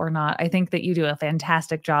 liberal or not. I think that you do a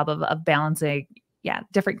fantastic job of balancing,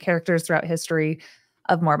 different characters throughout history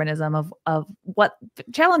of Mormonism, of what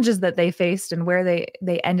challenges that they faced and where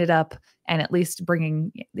they ended up, and at least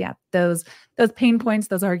bringing those pain points,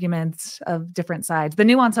 those arguments of different sides. The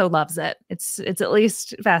Nuanso loves it. It's at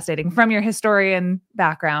least fascinating from your historian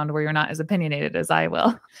background, where you're not as opinionated as I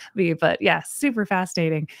will be, but super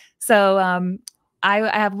fascinating. So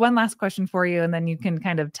I have one last question for you, and then you can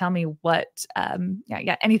kind of tell me what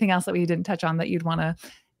anything else that we didn't touch on that you'd want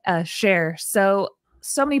to share. So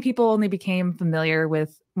many people only became familiar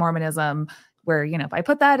with Mormonism where, if I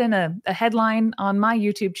put that in a headline on my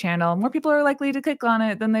YouTube channel, more people are likely to click on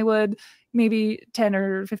it than they would maybe 10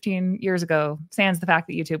 or 15 years ago, sans the fact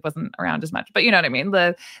that YouTube wasn't around as much. But you know what I mean?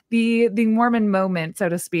 The Mormon moment, so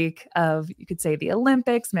to speak, of, you could say, the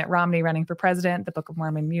Olympics, Mitt Romney running for president, the Book of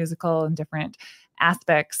Mormon musical, and different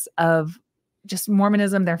aspects of just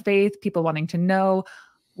Mormonism, their faith, people wanting to know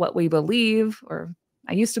what we believe, or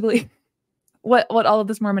I used to believe, what all of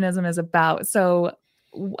this Mormonism is about. So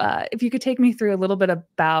if you could take me through a little bit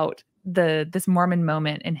about this Mormon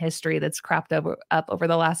moment in history that's cropped up over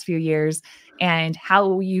the last few years, and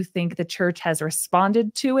how you think the church has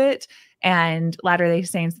responded to it, and Latter-day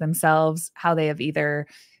Saints themselves, how they have either,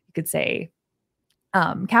 you could say,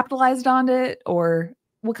 capitalized on it, or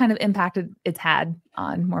what kind of impact it's had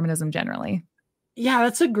on Mormonism generally. Yeah,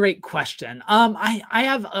 that's a great question. I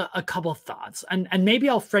have a couple thoughts, and maybe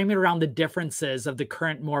I'll frame it around the differences of the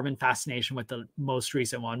current Mormon fascination with the most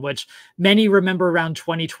recent one, which many remember around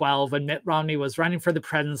 2012 when Mitt Romney was running for the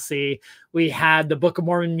presidency. We had the Book of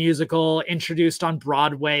Mormon musical introduced on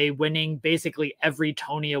Broadway, winning basically every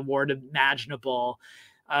Tony Award imaginable.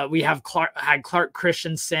 We had Clark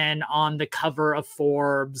Christensen on the cover of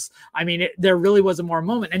Forbes. I mean, there really was a Mormon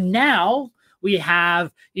moment. And now we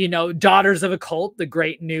have, Daughters of a Cult, the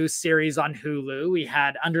great new series on Hulu. We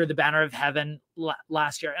had Under the Banner of Heaven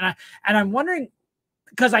last year. And I'm wondering,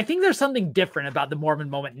 because I think there's something different about the Mormon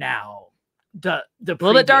moment now. The a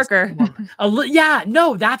little bit darker. Yeah,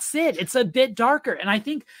 no, that's it. It's a bit darker. And I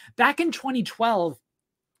think back in 2012,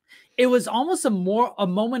 it was almost a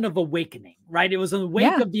moment of awakening, right? It was a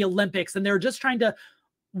wake of the Olympics, and they were just trying to,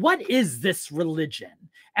 what is this religion?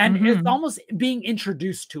 And it's almost being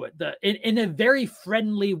introduced to it in a very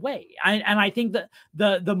friendly way. And I think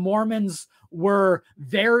that the Mormons were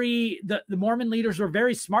the Mormon leaders were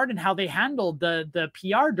very smart in how they handled the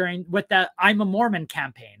PR with the I'm a Mormon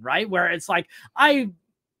campaign, right? Where it's like, I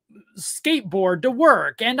skateboard to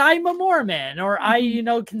work and I'm a Mormon, or I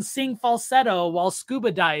can sing falsetto while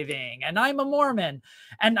scuba diving and I'm a Mormon.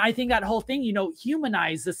 And I think that whole thing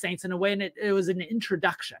humanized the saints in a way, and it was an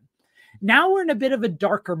introduction. Now we're in a bit of a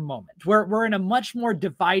darker moment where we're in a much more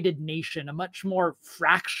divided nation, a much more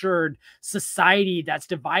fractured society that's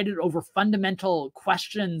divided over fundamental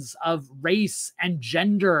questions of race and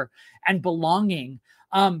gender and belonging.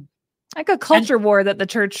 Like a culture war that the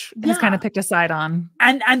church has kind of picked a side on.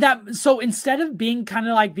 And that, so instead of being kind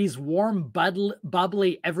of like these warm,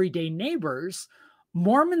 bubbly, everyday neighbors,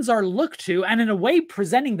 Mormons are looked to, and in a way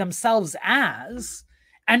presenting themselves as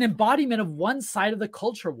an embodiment of one side of the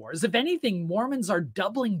culture wars. If anything, Mormons are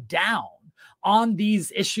doubling down on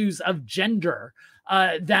these issues of gender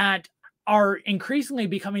that are increasingly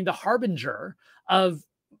becoming the harbinger of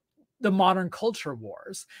the modern culture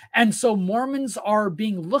wars. And so Mormons are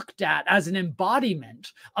being looked at as an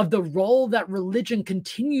embodiment of the role that religion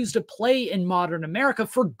continues to play in modern America,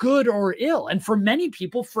 for good or ill. And for many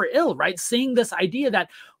people, for ill, right? Seeing this idea that,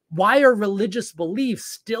 why are religious beliefs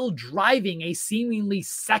still driving a seemingly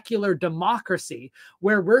secular democracy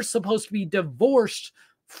where we're supposed to be divorced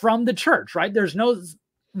from the church, right? There's not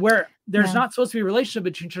supposed to be a relationship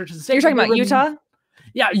between church and state. You're talking about Utah?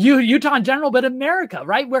 Yeah, Utah in general, but America,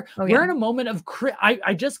 right? We're in a moment of,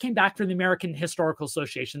 I just came back from the American Historical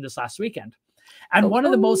Association this last weekend. And one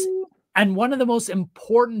of the most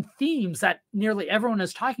important themes that nearly everyone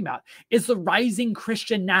is talking about is the rising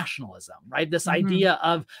Christian nationalism, right? This idea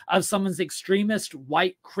of someone's extremist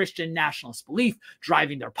white Christian nationalist belief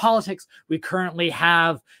driving their politics. We currently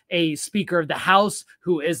have a Speaker of the House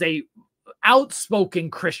who is a outspoken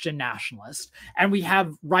Christian nationalist, and we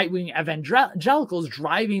have right-wing evangelicals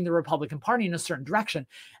driving the Republican Party in a certain direction.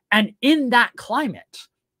 And in that climate,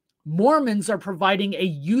 Mormons are providing a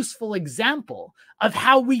useful example of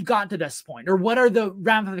how we got to this point, or what are the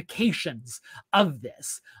ramifications of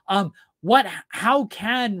this. How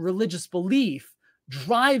can religious belief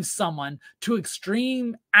drive someone to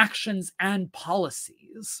extreme actions and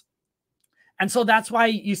policies? And so that's why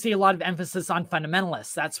you see a lot of emphasis on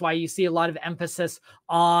fundamentalists. That's why you see a lot of emphasis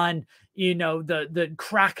on, the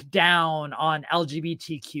crackdown on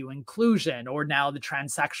LGBTQ inclusion, or now the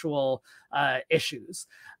transsexual issues.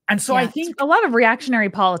 And so I think a lot of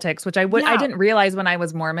reactionary politics, which I didn't realize when I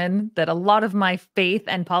was Mormon, that a lot of my faith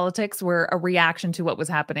and politics were a reaction to what was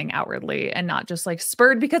happening outwardly, and not just like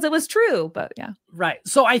spurred because it was true. But yeah. Right.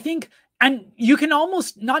 So I think, and you can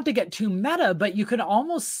almost, not to get too meta, but you can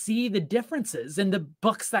almost see the differences in the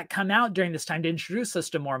books that come out during this time to introduce us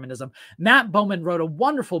to Mormonism. Matt Bowman wrote a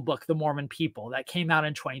wonderful book, The Mormon People, that came out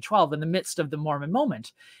in 2012 in the midst of the Mormon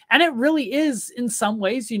moment. And it really is, in some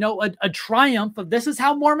ways, a triumph of, this is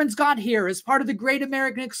how Mormons got here as part of the great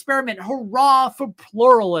American experiment. Hurrah for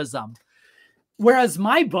pluralism. Whereas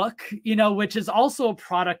my book, which is also a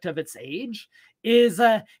product of its age, is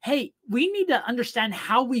hey, we need to understand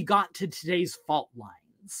how we got to today's fault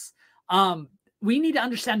lines. We need to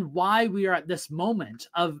understand why we are at this moment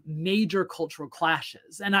of major cultural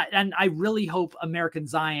clashes. And I really hope American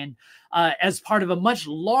Zion, as part of a much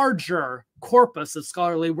larger corpus of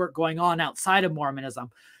scholarly work going on outside of Mormonism,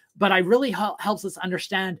 but I really helps us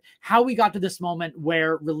understand how we got to this moment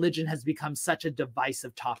where religion has become such a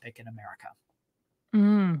divisive topic in America.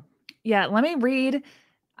 Yeah, let me read.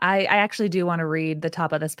 I actually do want to read the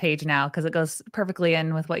top of this page now, because it goes perfectly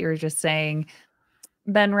in with what you were just saying.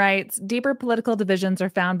 Ben writes, deeper political divisions are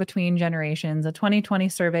found between generations. A 2020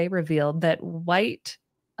 survey revealed that while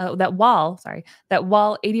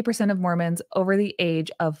 80% of Mormons over the age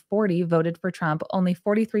of 40 voted for Trump, only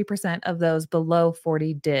 43% of those below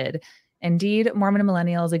 40 did. Indeed, Mormon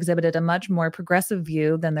millennials exhibited a much more progressive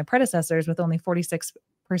view than their predecessors, with only 46%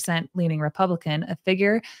 leaning Republican, a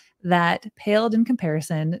figure that paled in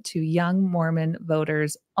comparison to young Mormon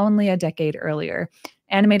voters only a decade earlier.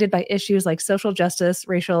 animated by issues like social justice,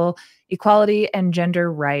 racial equality, and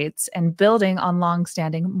gender rights, and building on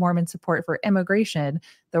longstanding Mormon support for immigration.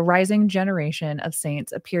 The rising generation of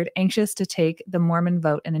saints appeared anxious to take the Mormon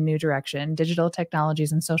vote in a new direction. Digital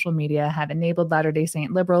technologies and social media have enabled Latter-day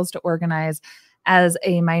Saint liberals to organize as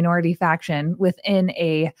a minority faction within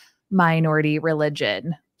a minority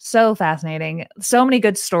religion. So fascinating. So many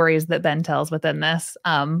good stories that Ben tells within this,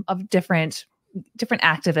 of different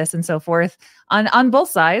activists and so forth on both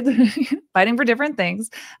sides, fighting for different things.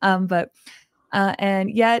 And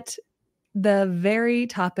yet the very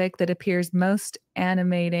topic that appears most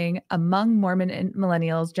animating among Mormon and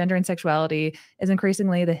millennials, gender and sexuality, is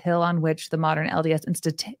increasingly the hill on which the modern LDS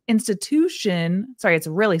institution, sorry, it's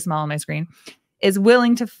really small on my screen, is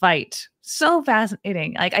willing to fight. So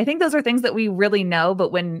fascinating. Like, I think those are things that we really know,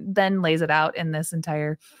 but when Ben lays it out in this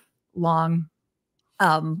entire long,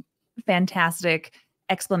 fantastic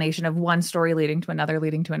explanation of one story leading to another,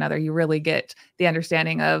 you really get the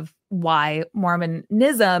understanding of why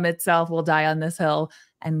Mormonism itself will die on this hill,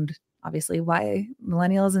 and obviously why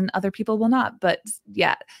millennials and other people will not. But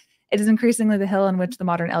yeah, it is increasingly the hill on which the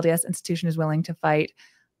modern LDS institution is willing to fight,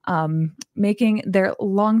 making their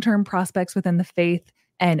long-term prospects within the faith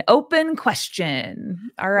an open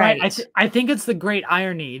question. All right. I think it's the great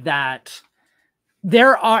irony that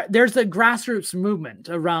there's a grassroots movement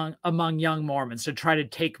among young Mormons to try to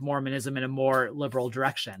take Mormonism in a more liberal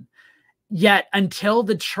direction. Yet until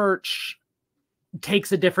the church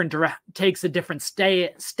takes a different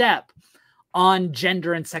step on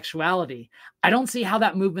gender and sexuality, I don't see how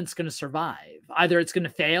that movement's going to survive. Either it's going to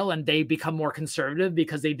fail and they become more conservative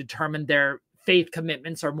because they determine their faith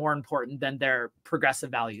commitments are more important than their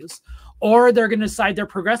progressive values, or they're going to decide their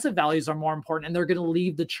progressive values are more important and they're going to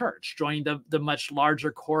leave the church, joining the much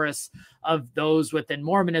larger chorus of those within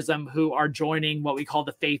Mormonism who are joining what we call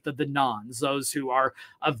the faith of the nones, those who are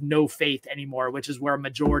of no faith anymore, which is where a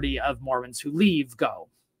majority of Mormons who leave go.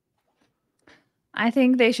 I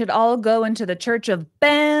think they should all go into the Church of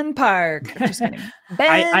Ben Park. Just kidding.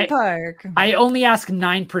 Park. I only ask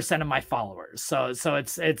 9% of my followers, so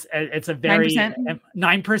it's a very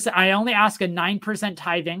 9%. I only ask a 9%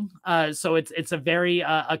 tithing, so it's a very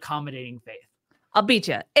accommodating faith. I'll beat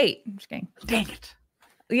you 8. I'm just kidding. Dang it.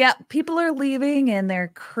 Yeah, people are leaving and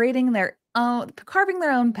they're carving their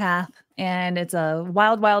own path, and it's a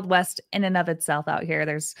wild, wild west in and of itself out here.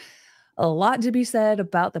 There's a lot to be said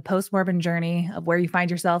about the post-Mormon journey of where you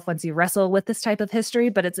find yourself once you wrestle with this type of history,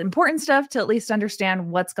 but it's important stuff to at least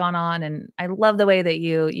understand what's gone on. And I love the way that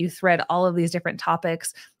you thread all of these different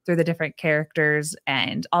topics through the different characters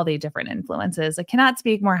and all the different influences. I cannot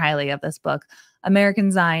speak more highly of this book,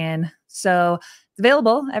 American Zion. So it's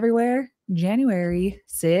available everywhere, January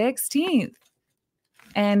 16th.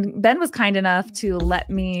 And Ben was kind enough to let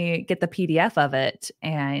me get the PDF of it,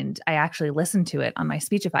 and I actually listened to it on my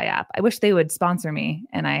Speechify app. I wish they would sponsor me,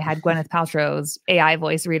 and I had Gwyneth Paltrow's AI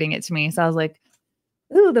voice reading it to me. So I was like,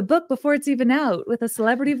 ooh, the book before it's even out with a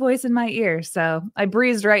celebrity voice in my ear. So I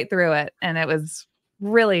breezed right through it, and it was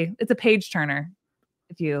really, it's a page turner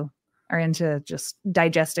if you are into just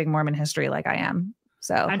digesting Mormon history like I am.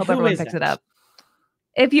 So I hope everyone picks it up.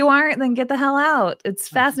 If you aren't, then get the hell out. It's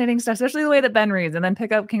fascinating stuff, especially the way that Ben reads, and then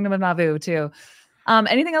pick up Kingdom of Nauvoo too.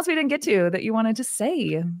 Anything else we didn't get to that you wanted to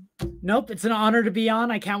say? Nope. It's an honor to be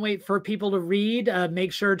on. I can't wait for people to read.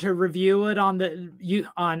 Make sure to review it on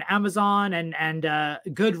Amazon and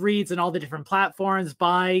Goodreads and all the different platforms.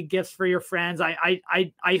 Buy gifts for your friends.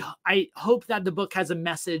 I hope that the book has a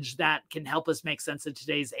message that can help us make sense of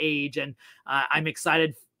today's age, and I'm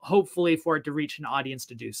excited, hopefully, for it to reach an audience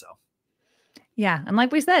to do so. Yeah. And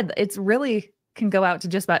like we said, it's really can go out to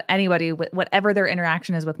just about anybody with whatever their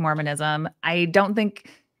interaction is with Mormonism. I don't think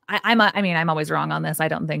I'm always wrong on this. I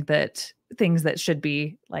don't think that things that should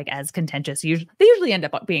be like as contentious, they usually end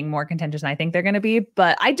up being more contentious than I think they're going to be.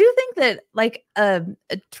 But I do think that like a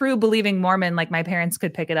true believing Mormon, like my parents,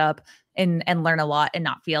 could pick it up and learn a lot and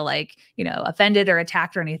not feel like, offended or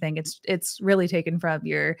attacked or anything. It's really taken from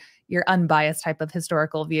your unbiased type of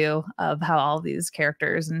historical view of how all these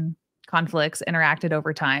characters and conflicts interacted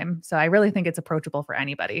over time. So I really think it's approachable for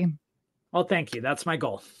anybody. Well, thank you. That's my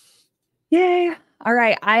goal. Yay. All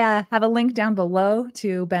right. I have a link down below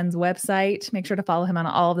to Ben's website. Make sure to follow him on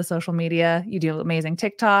all of the social media. You do amazing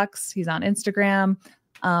TikToks. He's on Instagram.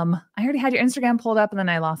 I already had your Instagram pulled up and then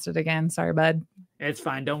I lost it again. Sorry, bud. It's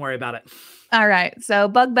fine. Don't worry about it. All right. So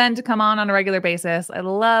bug Ben to come on a regular basis. I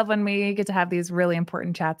love when we get to have these really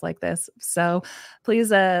important chats like this. So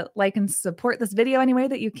please like and support this video any way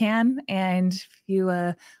that you can. And if you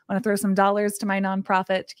want to throw some dollars to my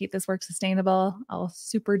nonprofit to keep this work sustainable, I'll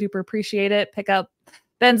super duper appreciate it. Pick up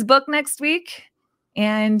Ben's book next week.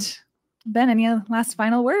 And Ben, any last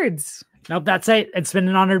final words? Nope, that's it. It's been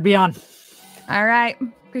an honor to be on. All right.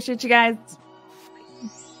 Appreciate you guys.